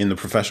 working in the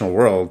professional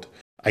world,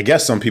 I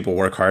guess some people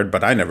work hard,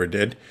 but I never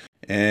did.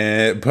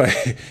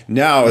 But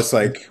now it's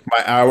like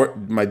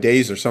my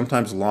days are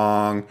sometimes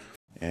long,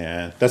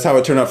 and that's how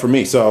it turned out for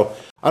me. So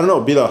I don't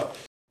know, Bila,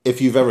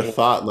 if you've ever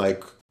thought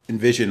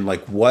envision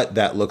what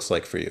that looks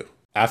like for you.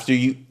 After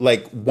you,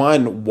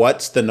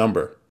 what's the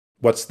number?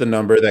 What's the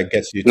number that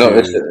gets you to?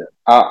 No,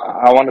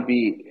 I want to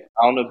be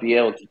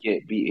able to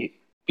be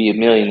a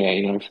millionaire.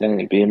 You know what I'm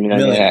saying? Be a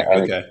millionaire.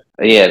 Okay.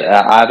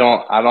 Yeah, I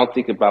don't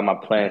think about my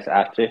plans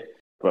after.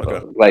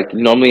 But like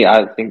normally,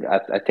 I think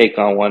I take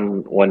on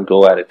one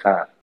goal at a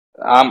time.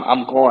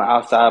 I'm going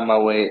outside my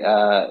way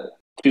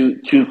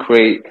to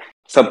create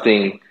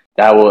something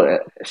that will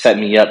set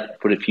me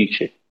up for the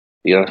future.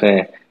 You know what I'm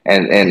saying?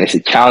 And it's a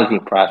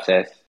challenging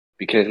process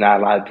because not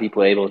a lot of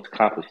people are able to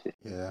accomplish it.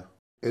 Yeah,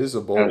 it is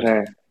a bold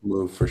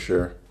move for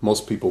sure.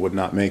 Most people would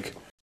not make.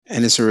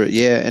 And it's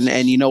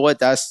and you know what?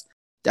 That's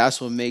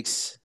what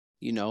makes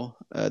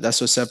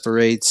that's what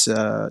separates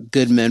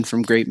good men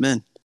from great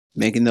men.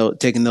 Taking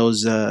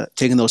those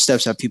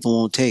steps that people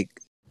won't take.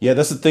 Yeah,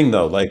 that's the thing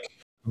though. Like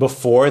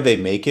before they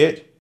make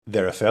it,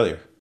 they're a failure.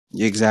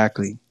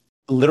 Exactly.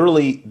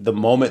 Literally, the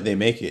moment they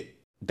make it,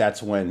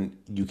 that's when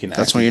you can.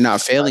 That's when you're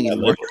not failing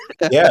anymore.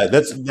 Yeah,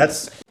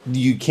 that's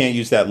you can't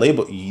use that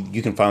label.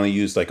 You can finally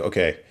use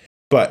okay,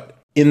 but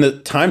in the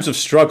times of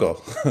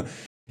struggle,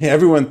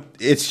 everyone,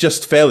 it's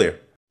just failure.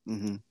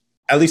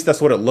 At least that's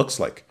what it looks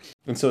like.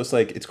 And so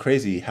it's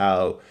crazy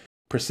how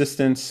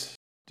persistence,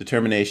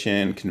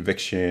 determination,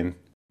 conviction,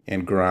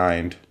 and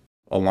grind,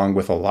 along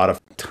with a lot of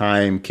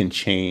time, can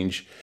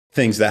change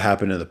things that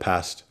happened in the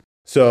past.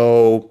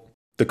 So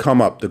the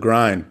come up, the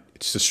grind,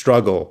 it's the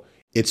struggle,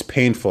 it's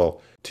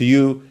painful. To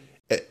you,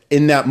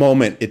 in that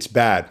moment, it's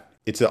bad.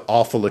 It's an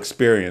awful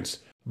experience.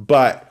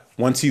 But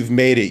once you've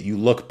made it, you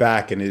look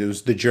back and it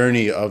was the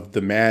journey of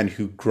the man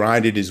who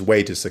grinded his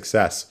way to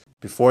success.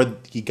 Before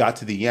he got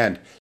to the end,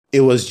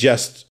 it was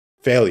just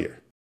failure.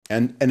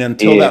 And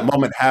until that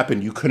moment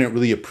happened, you couldn't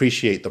really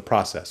appreciate the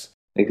process.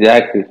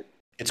 Exactly.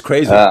 It's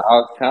crazy. I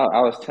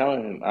was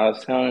telling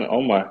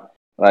Omar,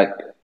 like,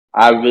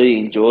 I really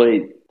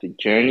enjoyed the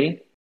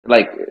journey.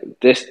 Like,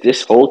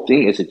 this whole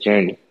thing is a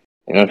journey.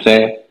 You know what I'm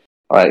saying?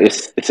 Like,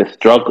 it's a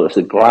struggle, it's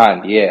a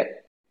grind, yeah.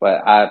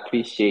 But I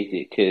appreciate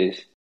it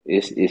because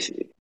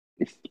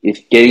it's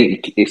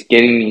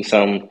getting me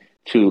some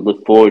to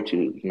look forward to.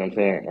 You know what I'm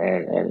saying?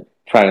 And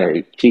trying to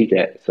achieve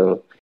that.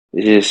 So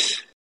it's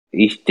just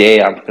each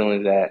day I'm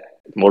feeling that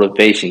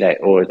motivation,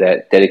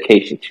 that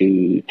dedication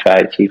to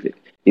try to achieve it.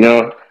 You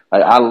know,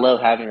 like, I love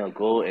having a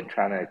goal and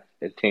trying to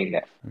attain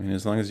that. I mean,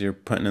 as long as you're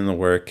putting in the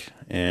work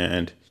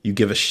and you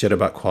give a shit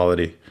about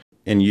quality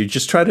and you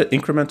just try to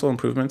incremental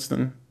improvements,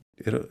 then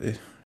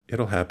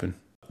it'll happen.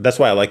 That's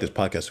why I like this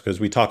podcast, because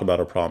we talk about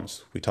our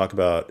problems. We talk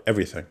about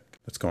everything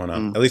that's going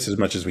on, at least as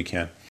much as we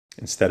can,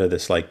 instead of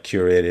this like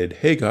curated,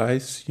 hey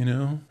guys, I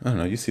don't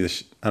know. You see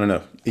this, I don't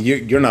know.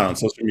 You're not on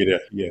social media.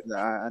 Yeah.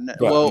 I know.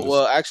 But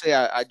Well, actually,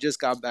 I just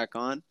got back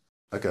on.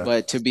 Okay.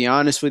 But to be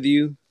honest with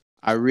you,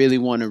 I really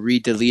want to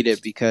re-delete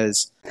it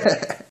because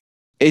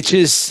it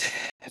just,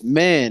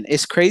 man,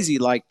 it's crazy.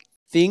 Like,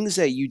 things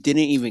that you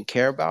didn't even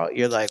care about,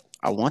 you're like,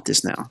 I want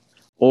this now.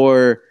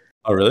 Or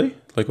Oh, really?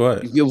 Like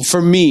what?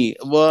 for me,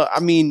 well, I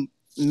mean,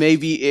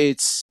 maybe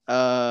it's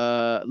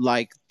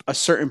like a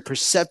certain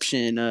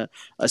perception,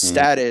 a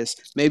status.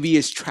 Maybe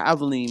it's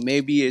traveling.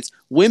 Maybe it's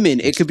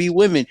women. It could be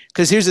women.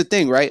 Because here's the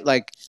thing, right?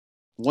 Like,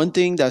 one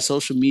thing that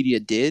social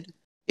media did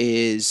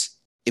is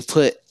it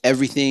put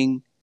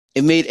everything.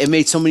 It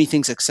made so many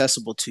things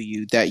accessible to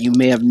you that you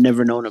may have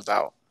never known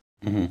about.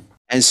 Mm-hmm.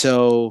 And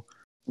so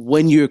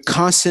when you're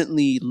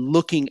constantly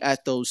looking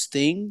at those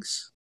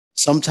things,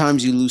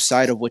 sometimes you lose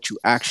sight of what you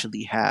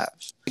actually have.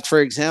 Like,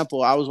 for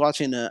example, I was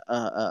watching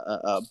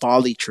a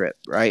Bali trip,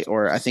 right?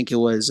 Or I think it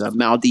was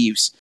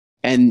Maldives.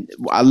 And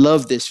I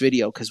love this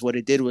video because what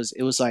it did was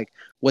it was like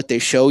what they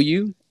show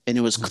you, and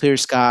it was clear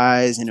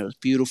skies, and it was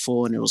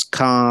beautiful, and it was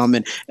calm,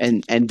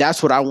 and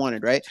that's what I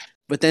wanted, right?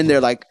 But then they're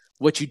like,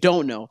 what you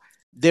don't know,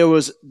 there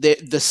was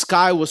the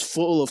sky was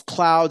full of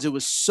clouds. It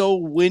was so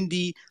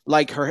windy,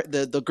 like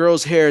the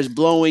girl's hair is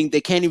blowing.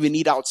 They can't even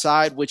eat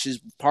outside, which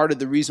is part of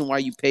the reason why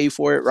you pay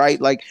for it,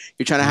 right? Like,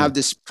 you're trying to have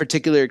this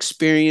particular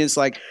experience.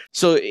 Like,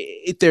 so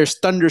if there's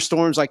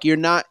thunderstorms, like,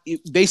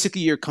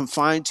 basically you're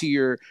confined to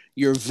your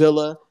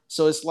villa.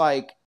 So it's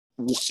like,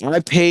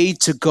 I paid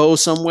to go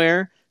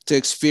somewhere to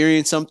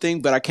experience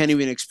something, but I can't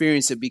even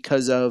experience it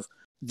because of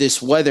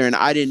this weather, and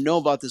I didn't know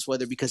about this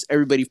weather because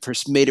everybody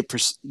made it,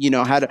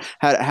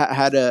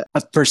 had a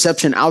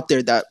perception out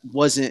there that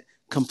wasn't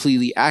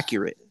completely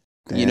accurate.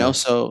 Damn.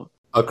 So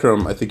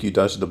Akram, I think you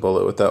dodged the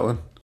bullet with that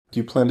one.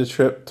 Do you plan a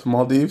trip to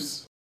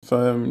Maldives, if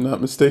I'm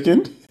not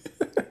mistaken?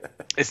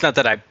 It's not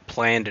that I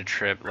planned a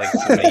trip, like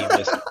somebody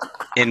just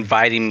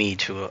inviting me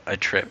to a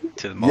trip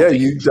to the Maldives. Yeah,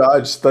 you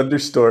dodged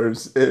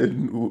thunderstorms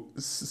and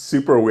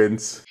super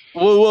winds.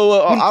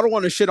 Whoa! I don't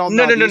want to shit on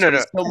Maldives. No.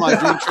 It's still my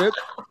dream trip.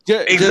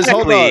 Just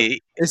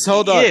Exactly.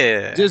 hold on.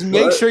 Yeah. Just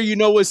make sure you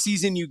know what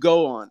season you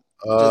go on.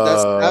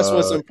 That's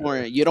what's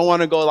important. You don't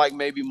want to go like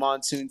maybe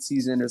monsoon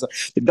season or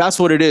something. That's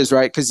what it is,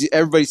 right? Because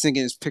everybody's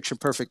thinking it's picture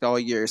perfect all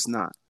year. It's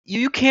not.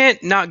 You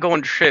can't not go on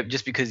a trip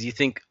just because you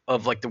think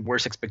of like the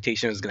worst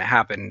expectation is going to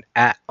happen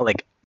at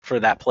like for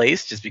that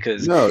place, just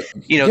because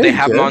they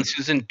have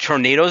monsoons and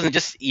tornadoes, and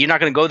just you're not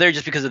going to go there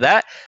just because of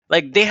that.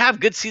 Like, they have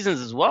good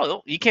seasons as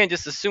well. You can't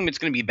just assume it's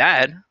going to be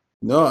bad.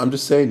 No, I'm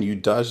just saying you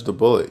dodged the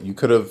bullet. You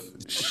could have.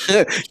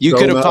 You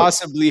could have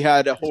possibly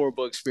had a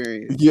horrible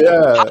experience.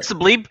 Yeah,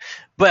 possibly,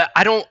 but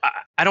I don't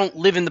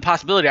live in the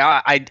possibility.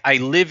 I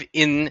live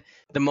in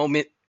the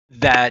moment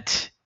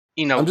that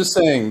I'm just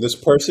saying, this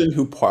person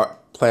who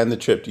planned the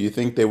trip, do you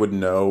think they would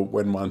know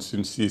when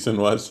monsoon season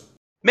was?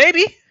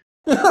 Maybe.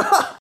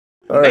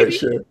 All right,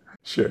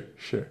 sure.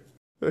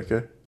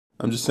 Okay,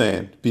 I'm just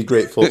saying, be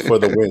grateful for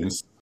the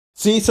wins.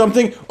 See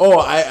something? Oh,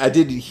 I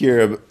did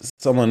hear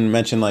someone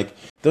mention, like,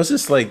 there's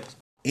this like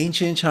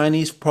ancient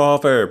Chinese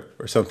proverb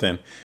or something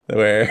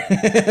where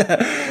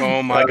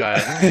oh my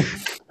god,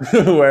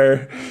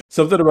 where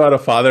something about a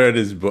father and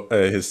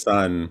his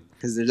son.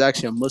 Because there's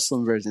actually a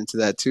Muslim version to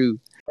that too.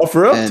 Oh,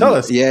 for real? Tell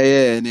us. Yeah,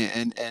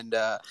 and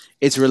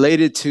it's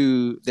related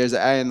to. There's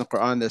an ayah in the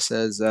Quran that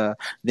says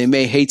they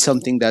may hate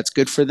something that's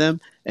good for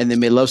them, and they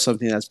may love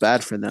something that's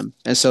bad for them.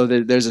 And so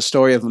there's a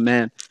story of a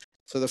man.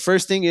 So the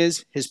first thing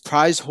is his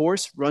prized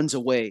horse runs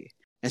away.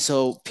 And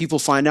so people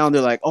find out and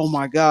they're like, oh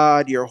my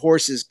God, your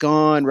horse is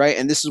gone, right?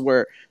 And this is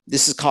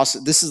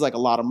like a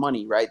lot of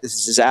money, right? This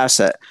is his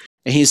asset.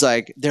 And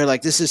they're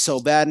like, this is so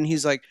bad. And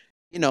he's like,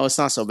 it's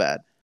not so bad,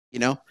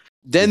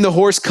 Then the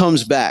horse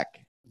comes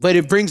back, but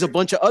it brings a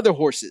bunch of other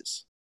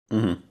horses.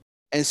 Mm-hmm.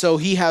 And so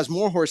he has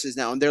more horses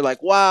now. And they're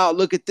like, wow,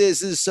 look at this.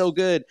 This is so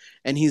good.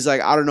 And he's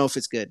like, I don't know if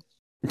it's good.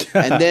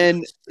 And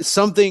then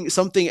something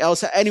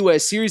else. Anyway, a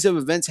series of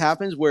events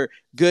happens where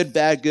good,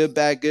 bad, good,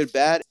 bad, good,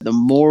 bad. The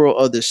moral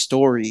of the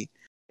story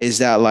is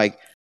that, like,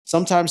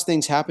 sometimes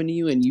things happen to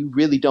you and you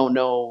really don't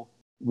know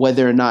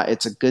whether or not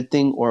it's a good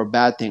thing or a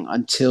bad thing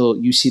until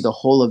you see the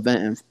whole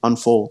event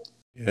unfold.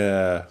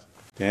 Yeah.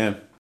 Damn.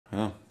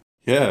 Oh.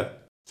 Yeah.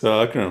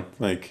 So Akram,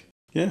 like,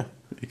 yeah,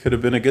 It could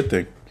have been a good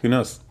thing. Who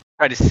knows?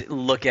 Try to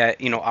look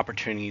at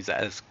opportunities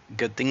as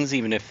good things,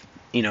 even if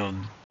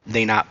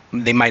they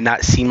might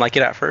not seem like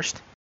it at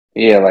first.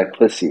 Yeah, like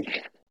pussy.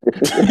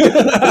 That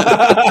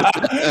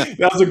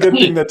was a good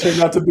thing that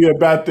turned out to be a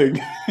bad thing.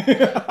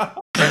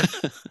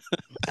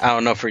 I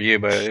don't know for you,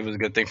 but it was a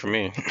good thing for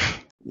me.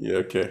 Yeah,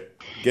 okay.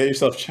 Get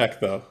yourself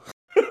checked though.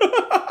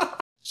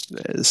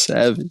 That is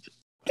savage.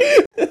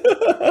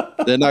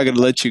 They're not gonna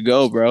let you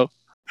go, bro.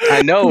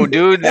 I know,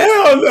 dude.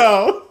 Hell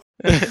no.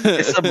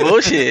 It's some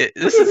bullshit.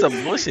 This is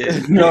some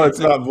bullshit. No, it's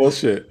not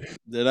bullshit.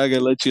 They're not gonna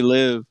let you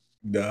live.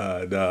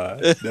 Nah,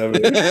 never.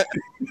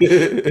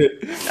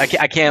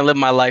 I can't live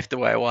my life the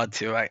way I want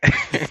to.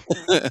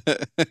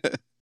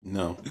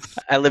 No.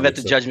 I live at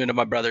the judgment of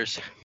my brothers.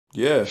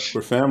 Yeah,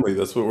 we're family.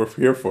 That's what we're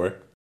here for.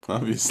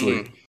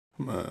 Obviously.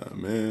 Come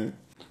on, man.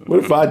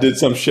 What if I did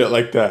some shit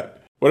like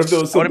that? What if there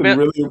was something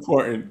really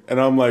important and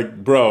I'm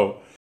like,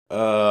 bro,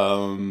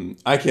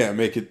 I can't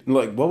make it.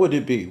 Like, what would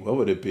it be? What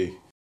would it be?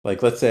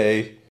 Like, let's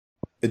say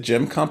a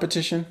gym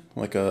competition?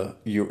 Like I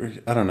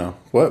don't know.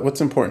 What's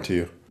important to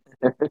you?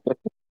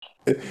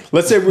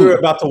 Let's say we were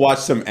about to watch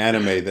some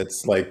anime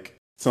that's like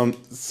some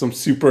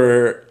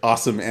super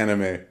awesome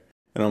anime.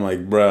 And I'm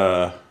like,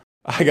 bruh,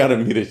 I gotta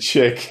meet a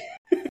chick.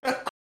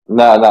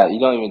 Nah, you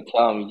don't even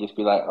tell him. You just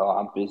be like, "Oh,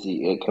 I'm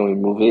busy. Can we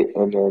move it?"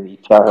 And then you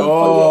tell him.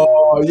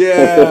 Oh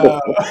yeah.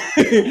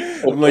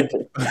 I'm like,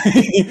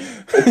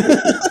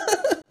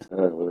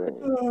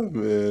 oh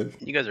man.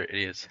 You guys are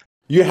idiots.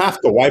 You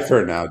have to wife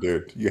her now,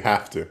 dude. You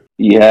have to.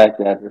 You have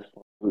to have this.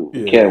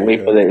 You can't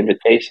wait for the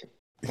invitation.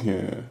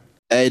 Yeah.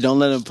 Hey, don't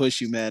let him push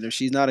you, man. If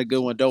she's not a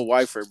good one, don't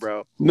wife her,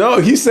 bro. No,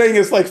 he's saying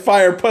it's like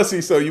fire pussy,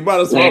 so you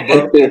might as well,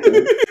 bro.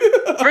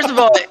 First of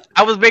all,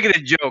 I was making a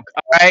joke,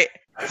 all right?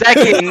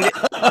 Second,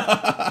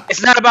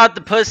 it's not about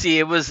the pussy.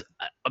 It was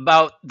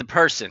about the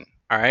person,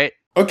 all right?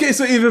 Okay,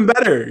 so even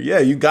better. Yeah,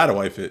 you gotta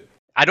wife it.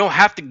 I don't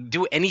have to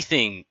do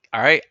anything,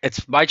 all right?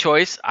 It's my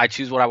choice. I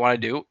choose what I want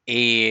to do,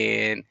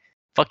 and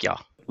fuck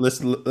y'all.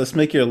 Let's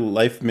make your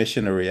life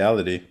mission a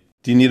reality.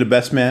 Do you need a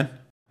best man?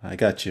 I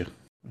got you.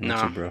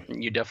 No, bro.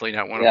 you're definitely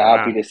not one Yeah, of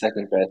them. I'll be the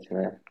second best,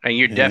 man. And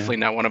you're definitely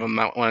not one of them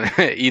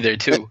either,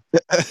 too.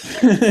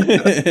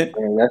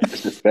 Man, that's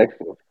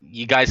disrespectful.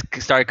 You guys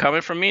started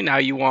coming from me. Now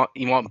you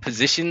want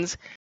positions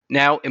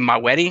now in my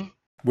wedding?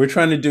 We're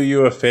trying to do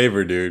you a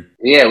favor, dude.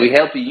 Yeah, we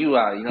helping you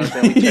out. You know what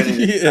I'm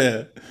saying?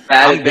 Yeah.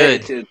 I'm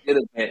good. To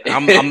good event.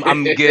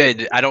 I'm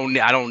good. I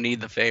don't need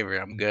the favor.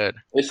 I'm good.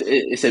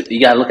 You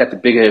gotta look at the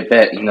bigger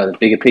event. You know, the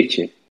bigger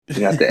picture.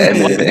 You know, the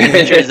end of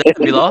Picture is that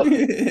below?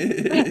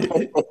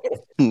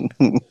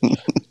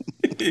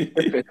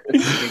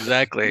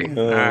 Exactly.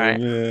 Oh, all right.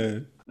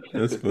 Man.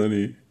 That's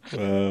funny.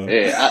 Wow.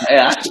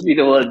 I should be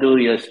the one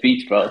doing your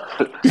speech, bro.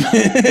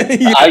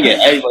 I get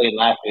everybody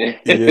laughing.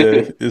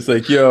 Yeah, it's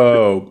like,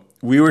 yo,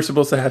 we were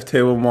supposed to have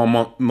table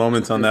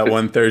moments on that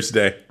one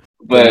Thursday.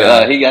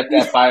 But he got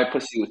that fire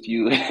pussy with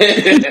you.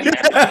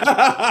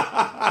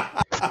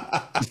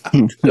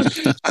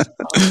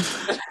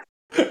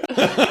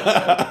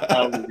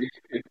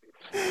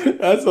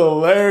 That's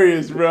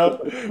hilarious, bro.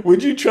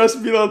 Would you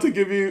trust Bilal to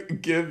give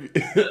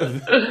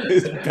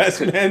his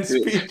best man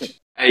speech?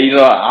 Hey, you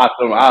know,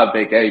 I'll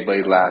make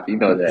everybody laugh. You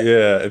know that.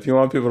 Yeah, if you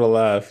want people to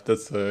laugh,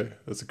 that's a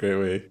great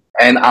way.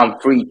 And I'm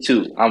free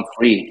too. I'm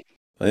free.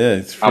 Oh, yeah,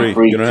 it's free.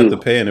 You don't have to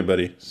pay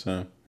anybody.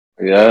 So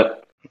yeah.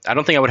 I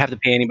don't think I would have to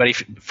pay anybody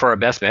for a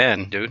best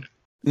man, dude.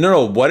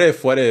 No. What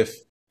if?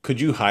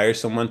 Could you hire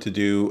someone to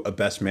do a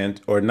best man,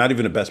 or not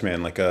even a best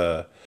man, like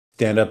a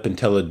stand up and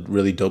tell a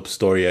really dope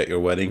story at your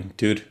wedding,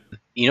 dude?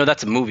 You know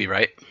that's a movie,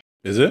 right?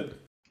 Is it?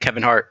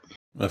 Kevin Hart.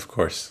 Of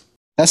course.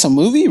 That's a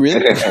movie,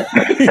 really?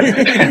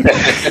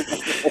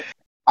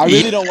 I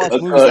really don't watch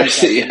movies like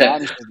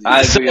that.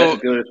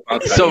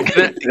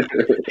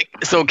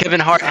 So Kevin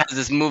Hart has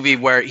this movie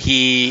where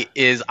he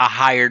is a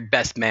hired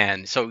best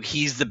man. So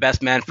he's the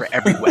best man for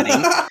every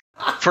wedding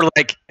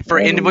for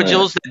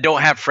individuals that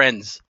don't have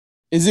friends.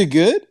 Is it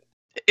good?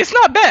 It's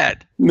not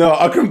bad. No,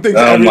 Akram thinks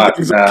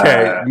everything's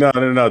okay. No.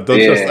 Don't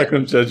trust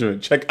Akram's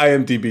judgment. Check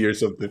IMDb or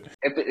something.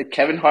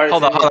 Kevin Hart.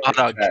 Hold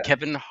on.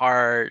 Kevin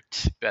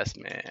Hart, best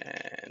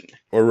man.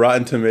 Or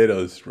Rotten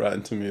Tomatoes.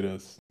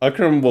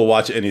 Akram will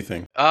watch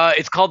anything.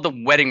 It's called The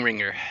Wedding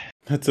Ringer.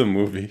 That's a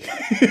movie.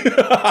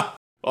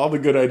 All the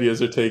good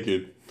ideas are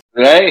taken.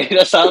 Right?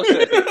 That sounds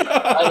good.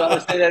 I was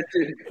gonna say that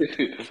too.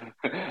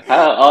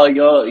 How all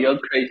your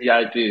crazy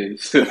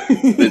ideas.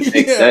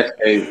 That's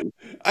crazy.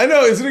 I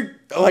know, isn't it?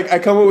 Like, I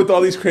come up with all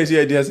these crazy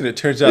ideas, and it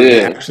turns out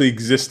they actually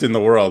exist in the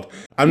world.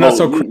 I'm not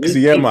so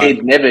crazy, am I?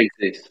 They never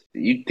exist.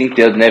 You think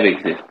they'll never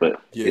exist,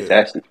 but it's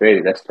actually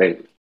crazy. That's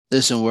crazy.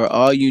 Listen, we're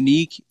all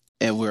unique,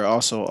 and we're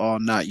also all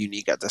not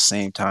unique at the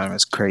same time.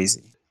 It's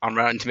crazy. On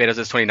Rotten Tomatoes,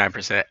 it's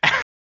 29%.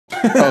 Oh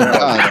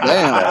god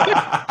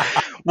damn!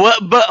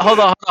 What? But hold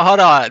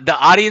on. The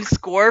audience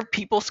score,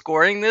 people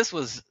scoring this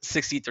was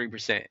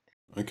 63%.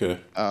 Okay.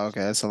 Oh,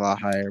 okay, that's a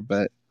lot higher,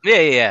 but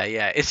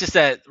yeah. It's just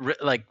that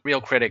real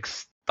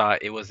critics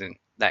thought it wasn't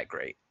that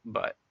great,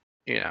 but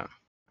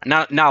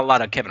not a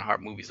lot of Kevin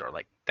Hart movies are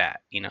like that,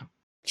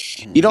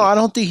 You know, I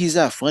don't think he's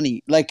that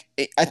funny. Like,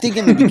 I think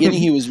in the beginning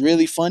he was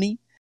really funny.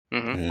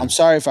 Mhm. I'm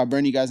sorry if I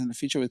burn you guys in the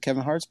future with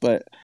Kevin Hart's,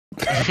 but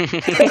Yeah,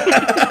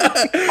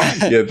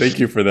 thank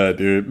you for that,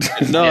 dude.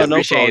 no, Yeah, no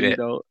appreciate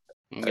problem.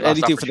 it. You know, We lost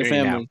anything for the opportunity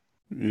family.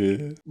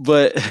 Yeah.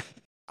 But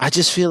I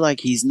just feel like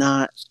he's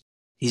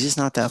just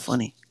not that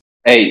funny.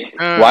 Hey,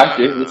 now. watch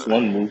this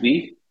one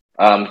movie.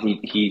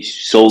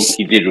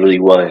 He did really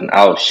well, and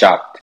I was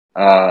shocked.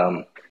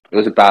 It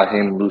was about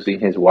him losing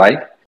his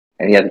wife,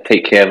 and he had to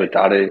take care of a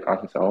daughter on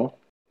his own.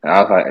 And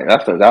I was like,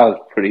 that was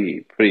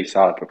pretty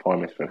solid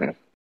performance from him.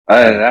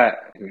 Other than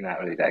that, he's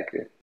not really that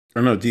good. I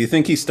don't know. Do you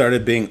think he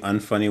started being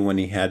unfunny when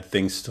he had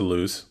things to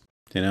lose?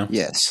 You know?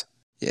 Yes.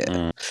 Yeah.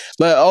 Mm.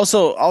 But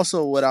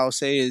also what I'll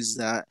say is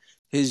that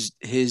his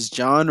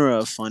genre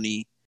of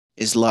funny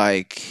is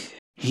like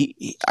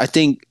I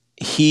think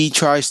he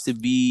tries to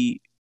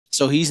be,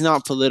 so he's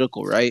not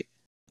political, right?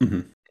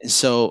 Mhm. And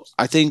so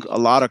I think a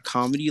lot of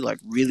comedy, like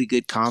really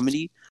good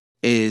comedy,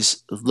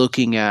 is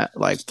looking at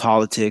like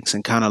politics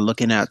and kind of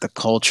looking at the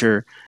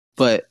culture,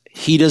 but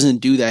he doesn't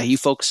do that. He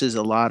focuses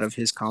a lot of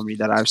his comedy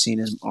that I've seen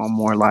is on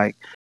more like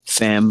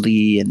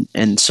family,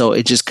 and so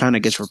it just kind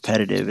of gets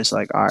repetitive. It's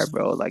like, all right,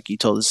 bro, like you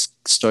told this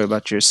story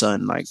about your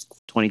son like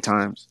 20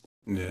 times.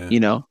 Yeah. You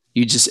know,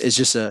 it's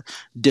just a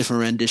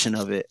different rendition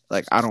of it.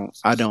 Like I don't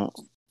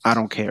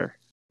care.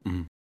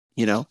 Mhm.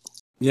 You know?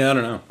 Yeah, I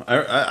don't know.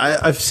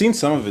 I've seen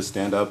some of his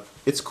stand up.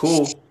 It's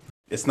cool.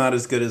 It's not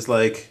as good as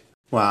like.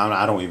 Well,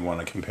 I don't even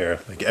want to compare.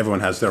 Like everyone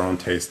has their own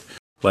taste.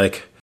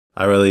 Like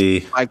I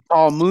really. Like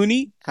Paul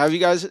Mooney. Do you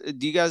guys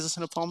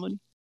listen to Paul Mooney?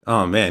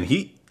 Oh man,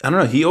 I don't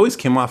know. He always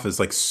came off as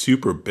like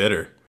super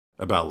bitter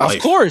about life.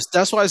 Of course,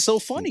 that's why it's so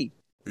funny.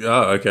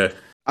 Oh, okay.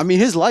 I mean,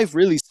 his life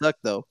really sucked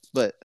though.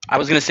 But I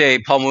was gonna say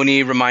Paul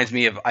Mooney reminds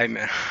me of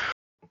Iman.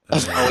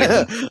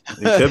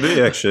 It could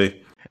be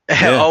actually.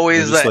 Yeah,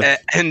 Always just like-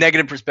 a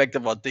negative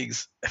perspective on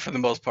things for the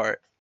most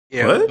part.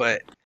 Yeah, What?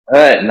 but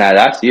Nah,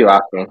 that's you,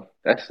 Akram.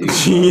 That's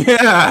you. Yeah,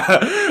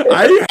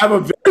 I have a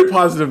very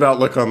positive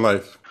outlook on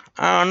life.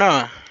 I don't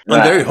know.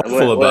 I'm very Nah,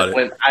 hopeful about it.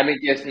 When Iman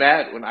gets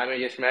mad,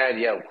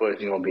 yeah, of course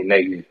you're gonna be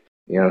negative.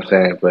 You know what I'm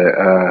saying? But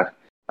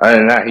other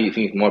than that, he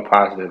seems more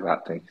positive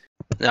about things.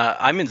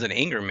 Iman's an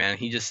anger man.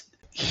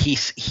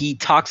 He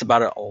talks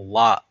about it a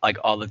lot, like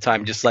all the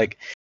time. Just like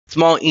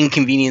small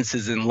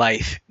inconveniences in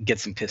life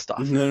gets him pissed off.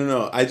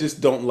 No. I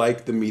just don't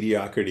like the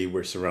mediocrity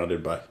we're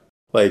surrounded by.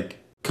 Like,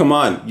 come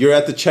on, you're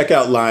at the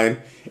checkout line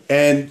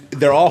and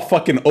they're all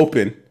fucking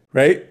open,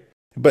 right?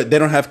 But they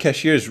don't have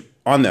cashiers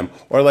on them,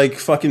 or like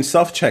fucking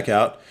self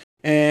checkout,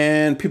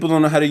 and people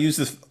don't know how to use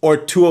this. Or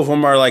two of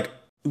them are like,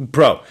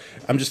 bro,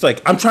 I'm just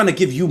like, I'm trying to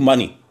give you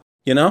money,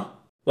 you know?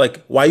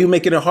 Like, why are you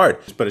making it hard?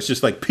 But it's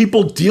just like,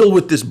 people deal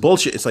with this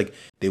bullshit. It's like,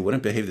 they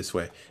wouldn't behave this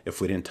way if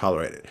we didn't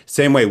tolerate it.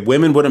 Same way,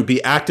 women wouldn't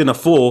be acting a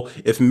fool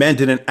if men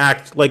didn't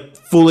act like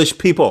foolish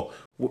people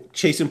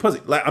chasing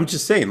pussy. Like, I'm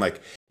just saying,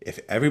 like, if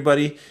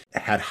everybody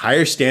had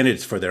higher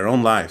standards for their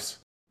own lives,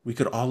 we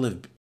could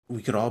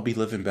all be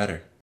living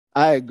better.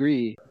 I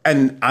agree.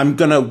 And I'm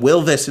going to will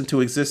this into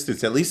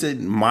existence. At least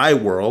in my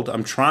world,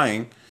 I'm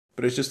trying.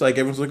 But it's just like,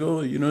 everyone's like,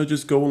 oh, you know,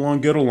 just go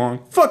along, get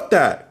along. Fuck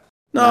that.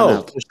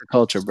 No. Push the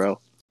culture, bro.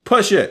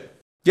 Push it.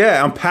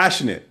 Yeah, I'm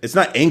passionate. It's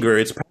not anger,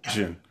 it's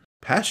passion.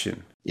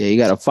 Passion. Yeah, you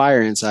got a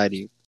fire inside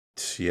you.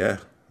 Yeah.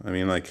 I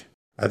mean, like,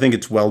 I think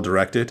it's well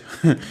directed.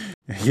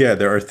 Yeah,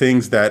 there are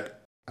things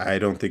that I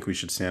don't think we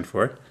should stand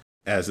for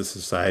as a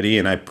society,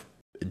 and I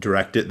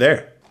direct it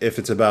there. If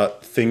it's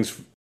about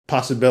things,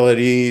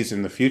 possibilities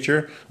in the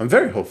future, I'm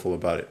very hopeful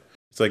about it.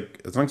 It's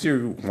like, as long as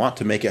you want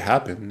to make it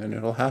happen, then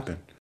it'll happen.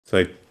 It's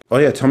like, oh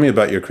yeah, tell me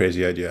about your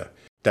crazy idea.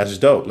 That's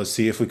dope. Let's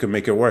see if we can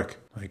make it work.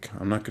 Like,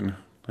 I'm not going to,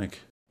 like,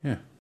 yeah.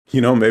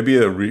 You know, maybe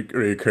a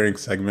recurring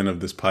segment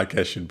of this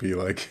podcast should be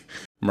like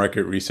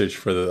market research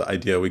for the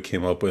idea we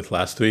came up with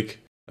last week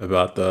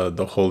about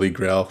the Holy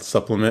Grail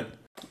supplement.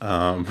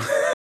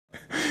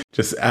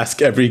 Just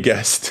ask every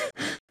guest.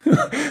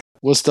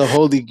 What's the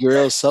Holy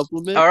Grail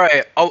supplement? All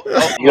right.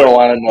 You don't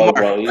want to know,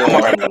 bro. You don't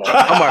want to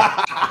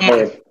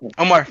know.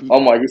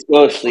 Omar, just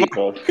go to sleep,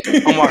 bro.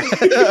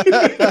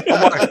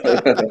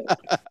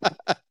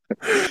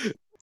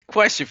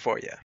 Question for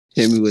you.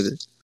 Hit me with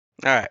it.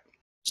 All right.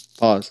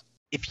 Pause.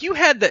 If you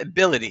had the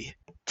ability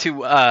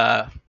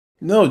to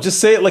No, just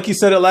say it like you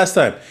said it last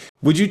time.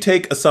 Would you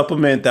take a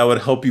supplement that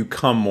would help you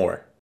come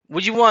more?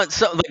 would you want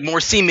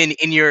more semen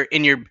in your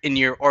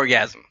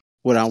orgasm?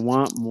 Would I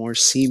want more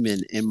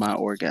semen in my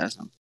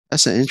orgasm?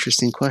 That's an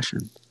interesting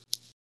question.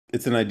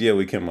 It's an idea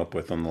we came up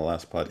with on the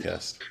last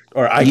podcast.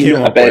 Or I You came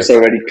know, I up bet with. it's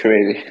already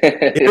created.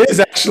 It is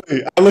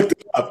actually. I looked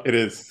it up. It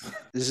is.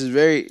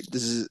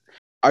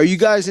 Are you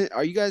guys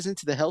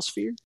into the hell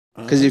sphere?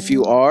 Because if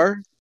you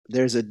are,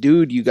 there's a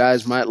dude you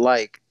guys might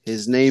like.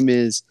 His name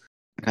is,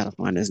 I gotta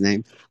find his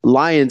name,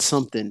 Lion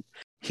something.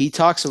 He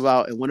talks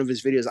about in one of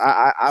his videos.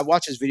 I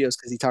watch his videos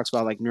because he talks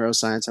about like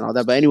neuroscience and all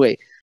that. But anyway,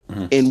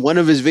 in one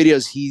of his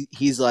videos,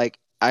 he's like,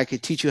 I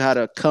could teach you how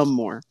to come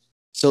more.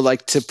 So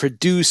like to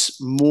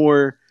produce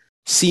more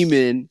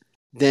semen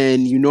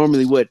than you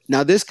normally would.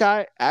 Now this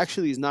guy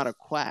actually is not a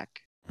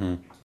quack.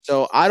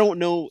 So I don't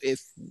know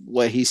if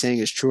what he's saying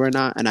is true or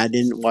not, and I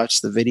didn't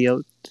watch the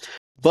video.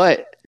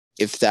 But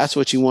if that's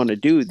what you want to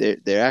do,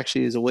 there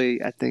actually is a way,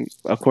 I think,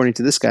 according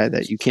to this guy,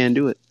 that you can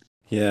do it.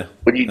 Yeah.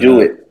 Would you do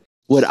it?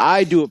 Would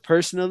I do it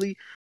personally?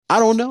 I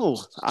don't know.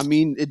 I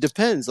mean, it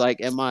depends. Like,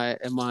 am I?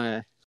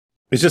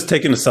 It's just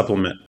taking a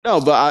supplement.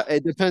 No, but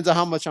it depends on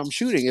how much I'm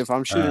shooting. If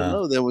I'm shooting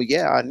low, then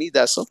I need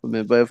that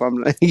supplement. But if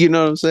I'm, you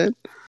know what I'm saying?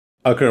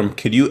 Akram,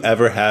 could you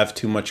ever have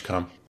too much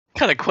cum? What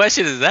kind of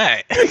question is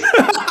that?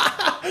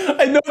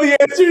 I know the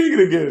answer you're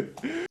gonna give.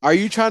 Are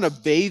you trying to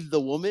bathe the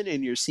woman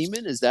in your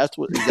semen? Is that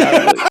the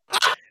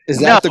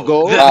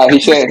goal?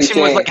 He's saying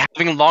was like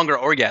having longer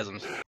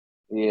orgasms.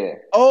 Yeah.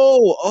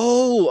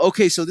 Oh,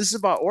 okay. So this is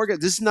about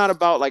orgasm. This is not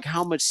about like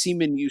how much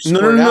semen you No.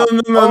 squirt out.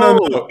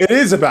 No. It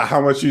is about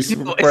how much you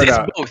squirt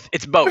out.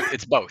 It's both.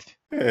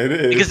 It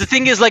is. Because the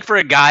thing is, like for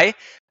a guy,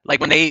 like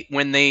when they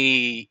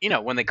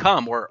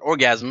come or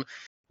orgasm,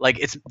 like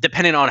it's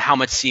dependent on how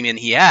much semen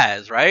he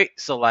has, right?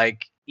 So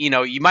like,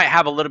 you might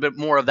have a little bit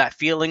more of that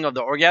feeling of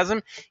the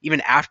orgasm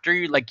even after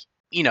you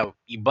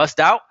you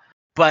bust out,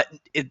 but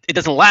it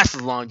doesn't last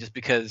as long just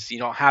because you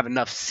don't have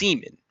enough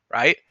semen,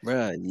 right?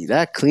 Bruh,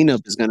 that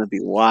cleanup is gonna be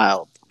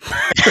wild.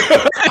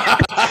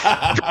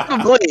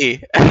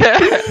 Probably.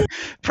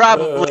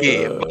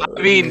 But,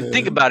 I mean,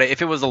 think about it.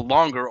 If it was a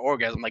longer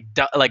orgasm,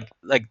 like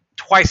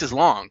twice as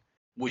long,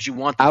 would you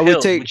want the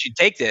pill? Would you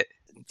take it?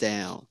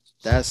 Damn,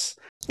 that's.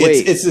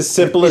 It's as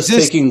simple as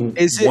taking one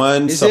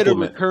supplement. Is it a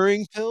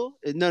recurring pill?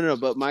 No.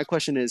 But my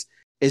question is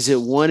it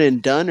one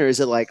and done, or is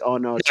it like, oh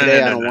no,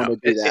 today I don't want to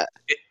do that?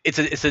 It's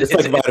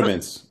like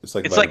vitamins. It's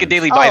like a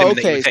daily vitamin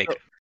that you take.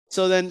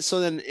 So then,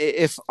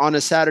 if on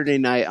a Saturday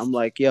night I'm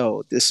like,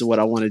 yo, this is what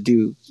I want to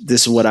do.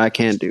 This is what I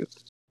can do.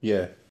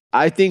 Yeah.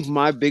 I think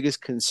my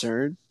biggest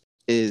concern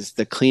is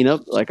the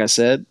cleanup, like I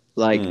said.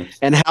 Like,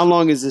 and how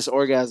long is this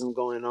orgasm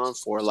going on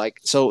for?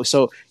 Like, so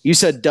you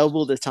said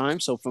double the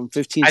time, so from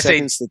 15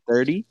 seconds to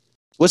 30.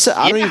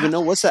 I don't even know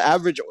what's the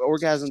average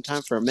orgasm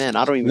time for a man.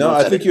 I don't even know. No,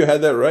 I think you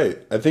had that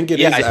right. I think it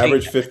is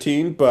average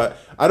 15, but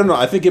I don't know.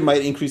 I think it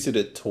might increase it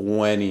at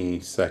 20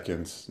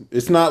 seconds.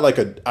 It's not like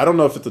I don't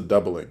know if it's a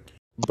doubling,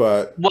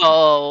 but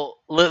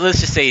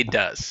let's just say it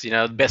does.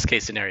 Best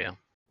case scenario.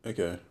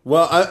 Okay.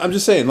 Well, I'm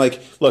just saying,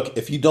 like, look,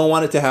 if you don't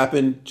want it to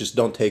happen, just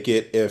don't take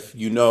it. If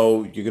you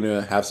know you're going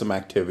to have some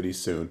activity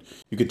soon,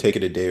 you could take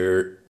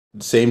it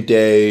same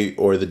day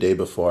or the day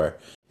before,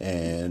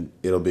 and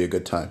it'll be a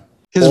good time.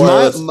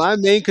 Because my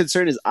main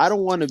concern is I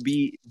don't want to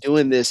be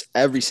doing this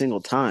every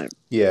single time.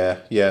 Yeah.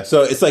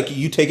 So it's like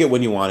you take it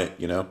when you want it,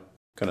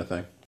 kind of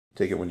thing.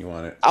 Take it when you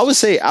want it. I would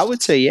say,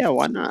 yeah,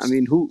 why not? I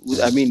mean,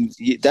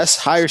 that's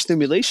higher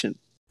stimulation.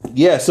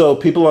 Yeah, so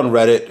people on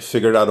Reddit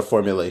figured out a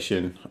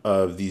formulation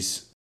of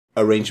these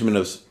arrangement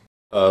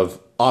of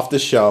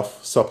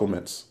off-the-shelf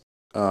supplements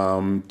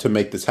to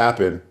make this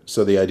happen.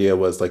 So the idea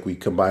was like we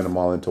combine them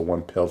all into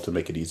one pill to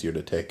make it easier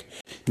to take.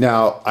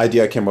 Now,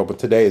 idea I came up with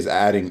today is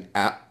adding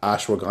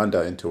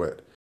ashwagandha into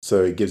it,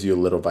 so it gives you a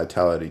little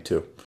vitality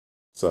too.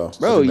 So,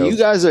 bro, you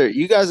guys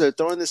are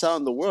throwing this out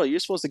in the world.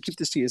 You're supposed to keep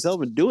this to yourself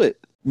and do it.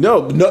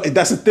 No,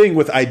 that's the thing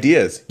with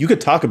ideas. You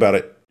could talk about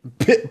it.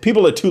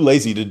 People are too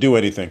lazy to do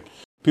anything.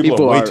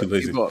 People are way too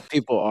lazy.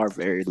 People are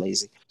very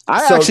lazy.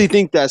 I actually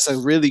think that's a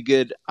really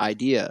good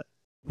idea.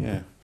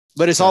 Yeah.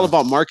 But it's all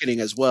about marketing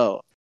as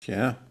well.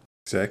 Yeah,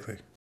 exactly.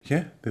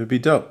 Yeah, it would be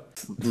dope.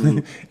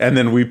 And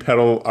then we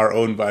peddle our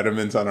own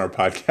vitamins on our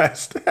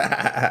podcast.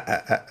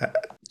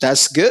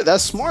 That's good.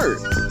 That's smart.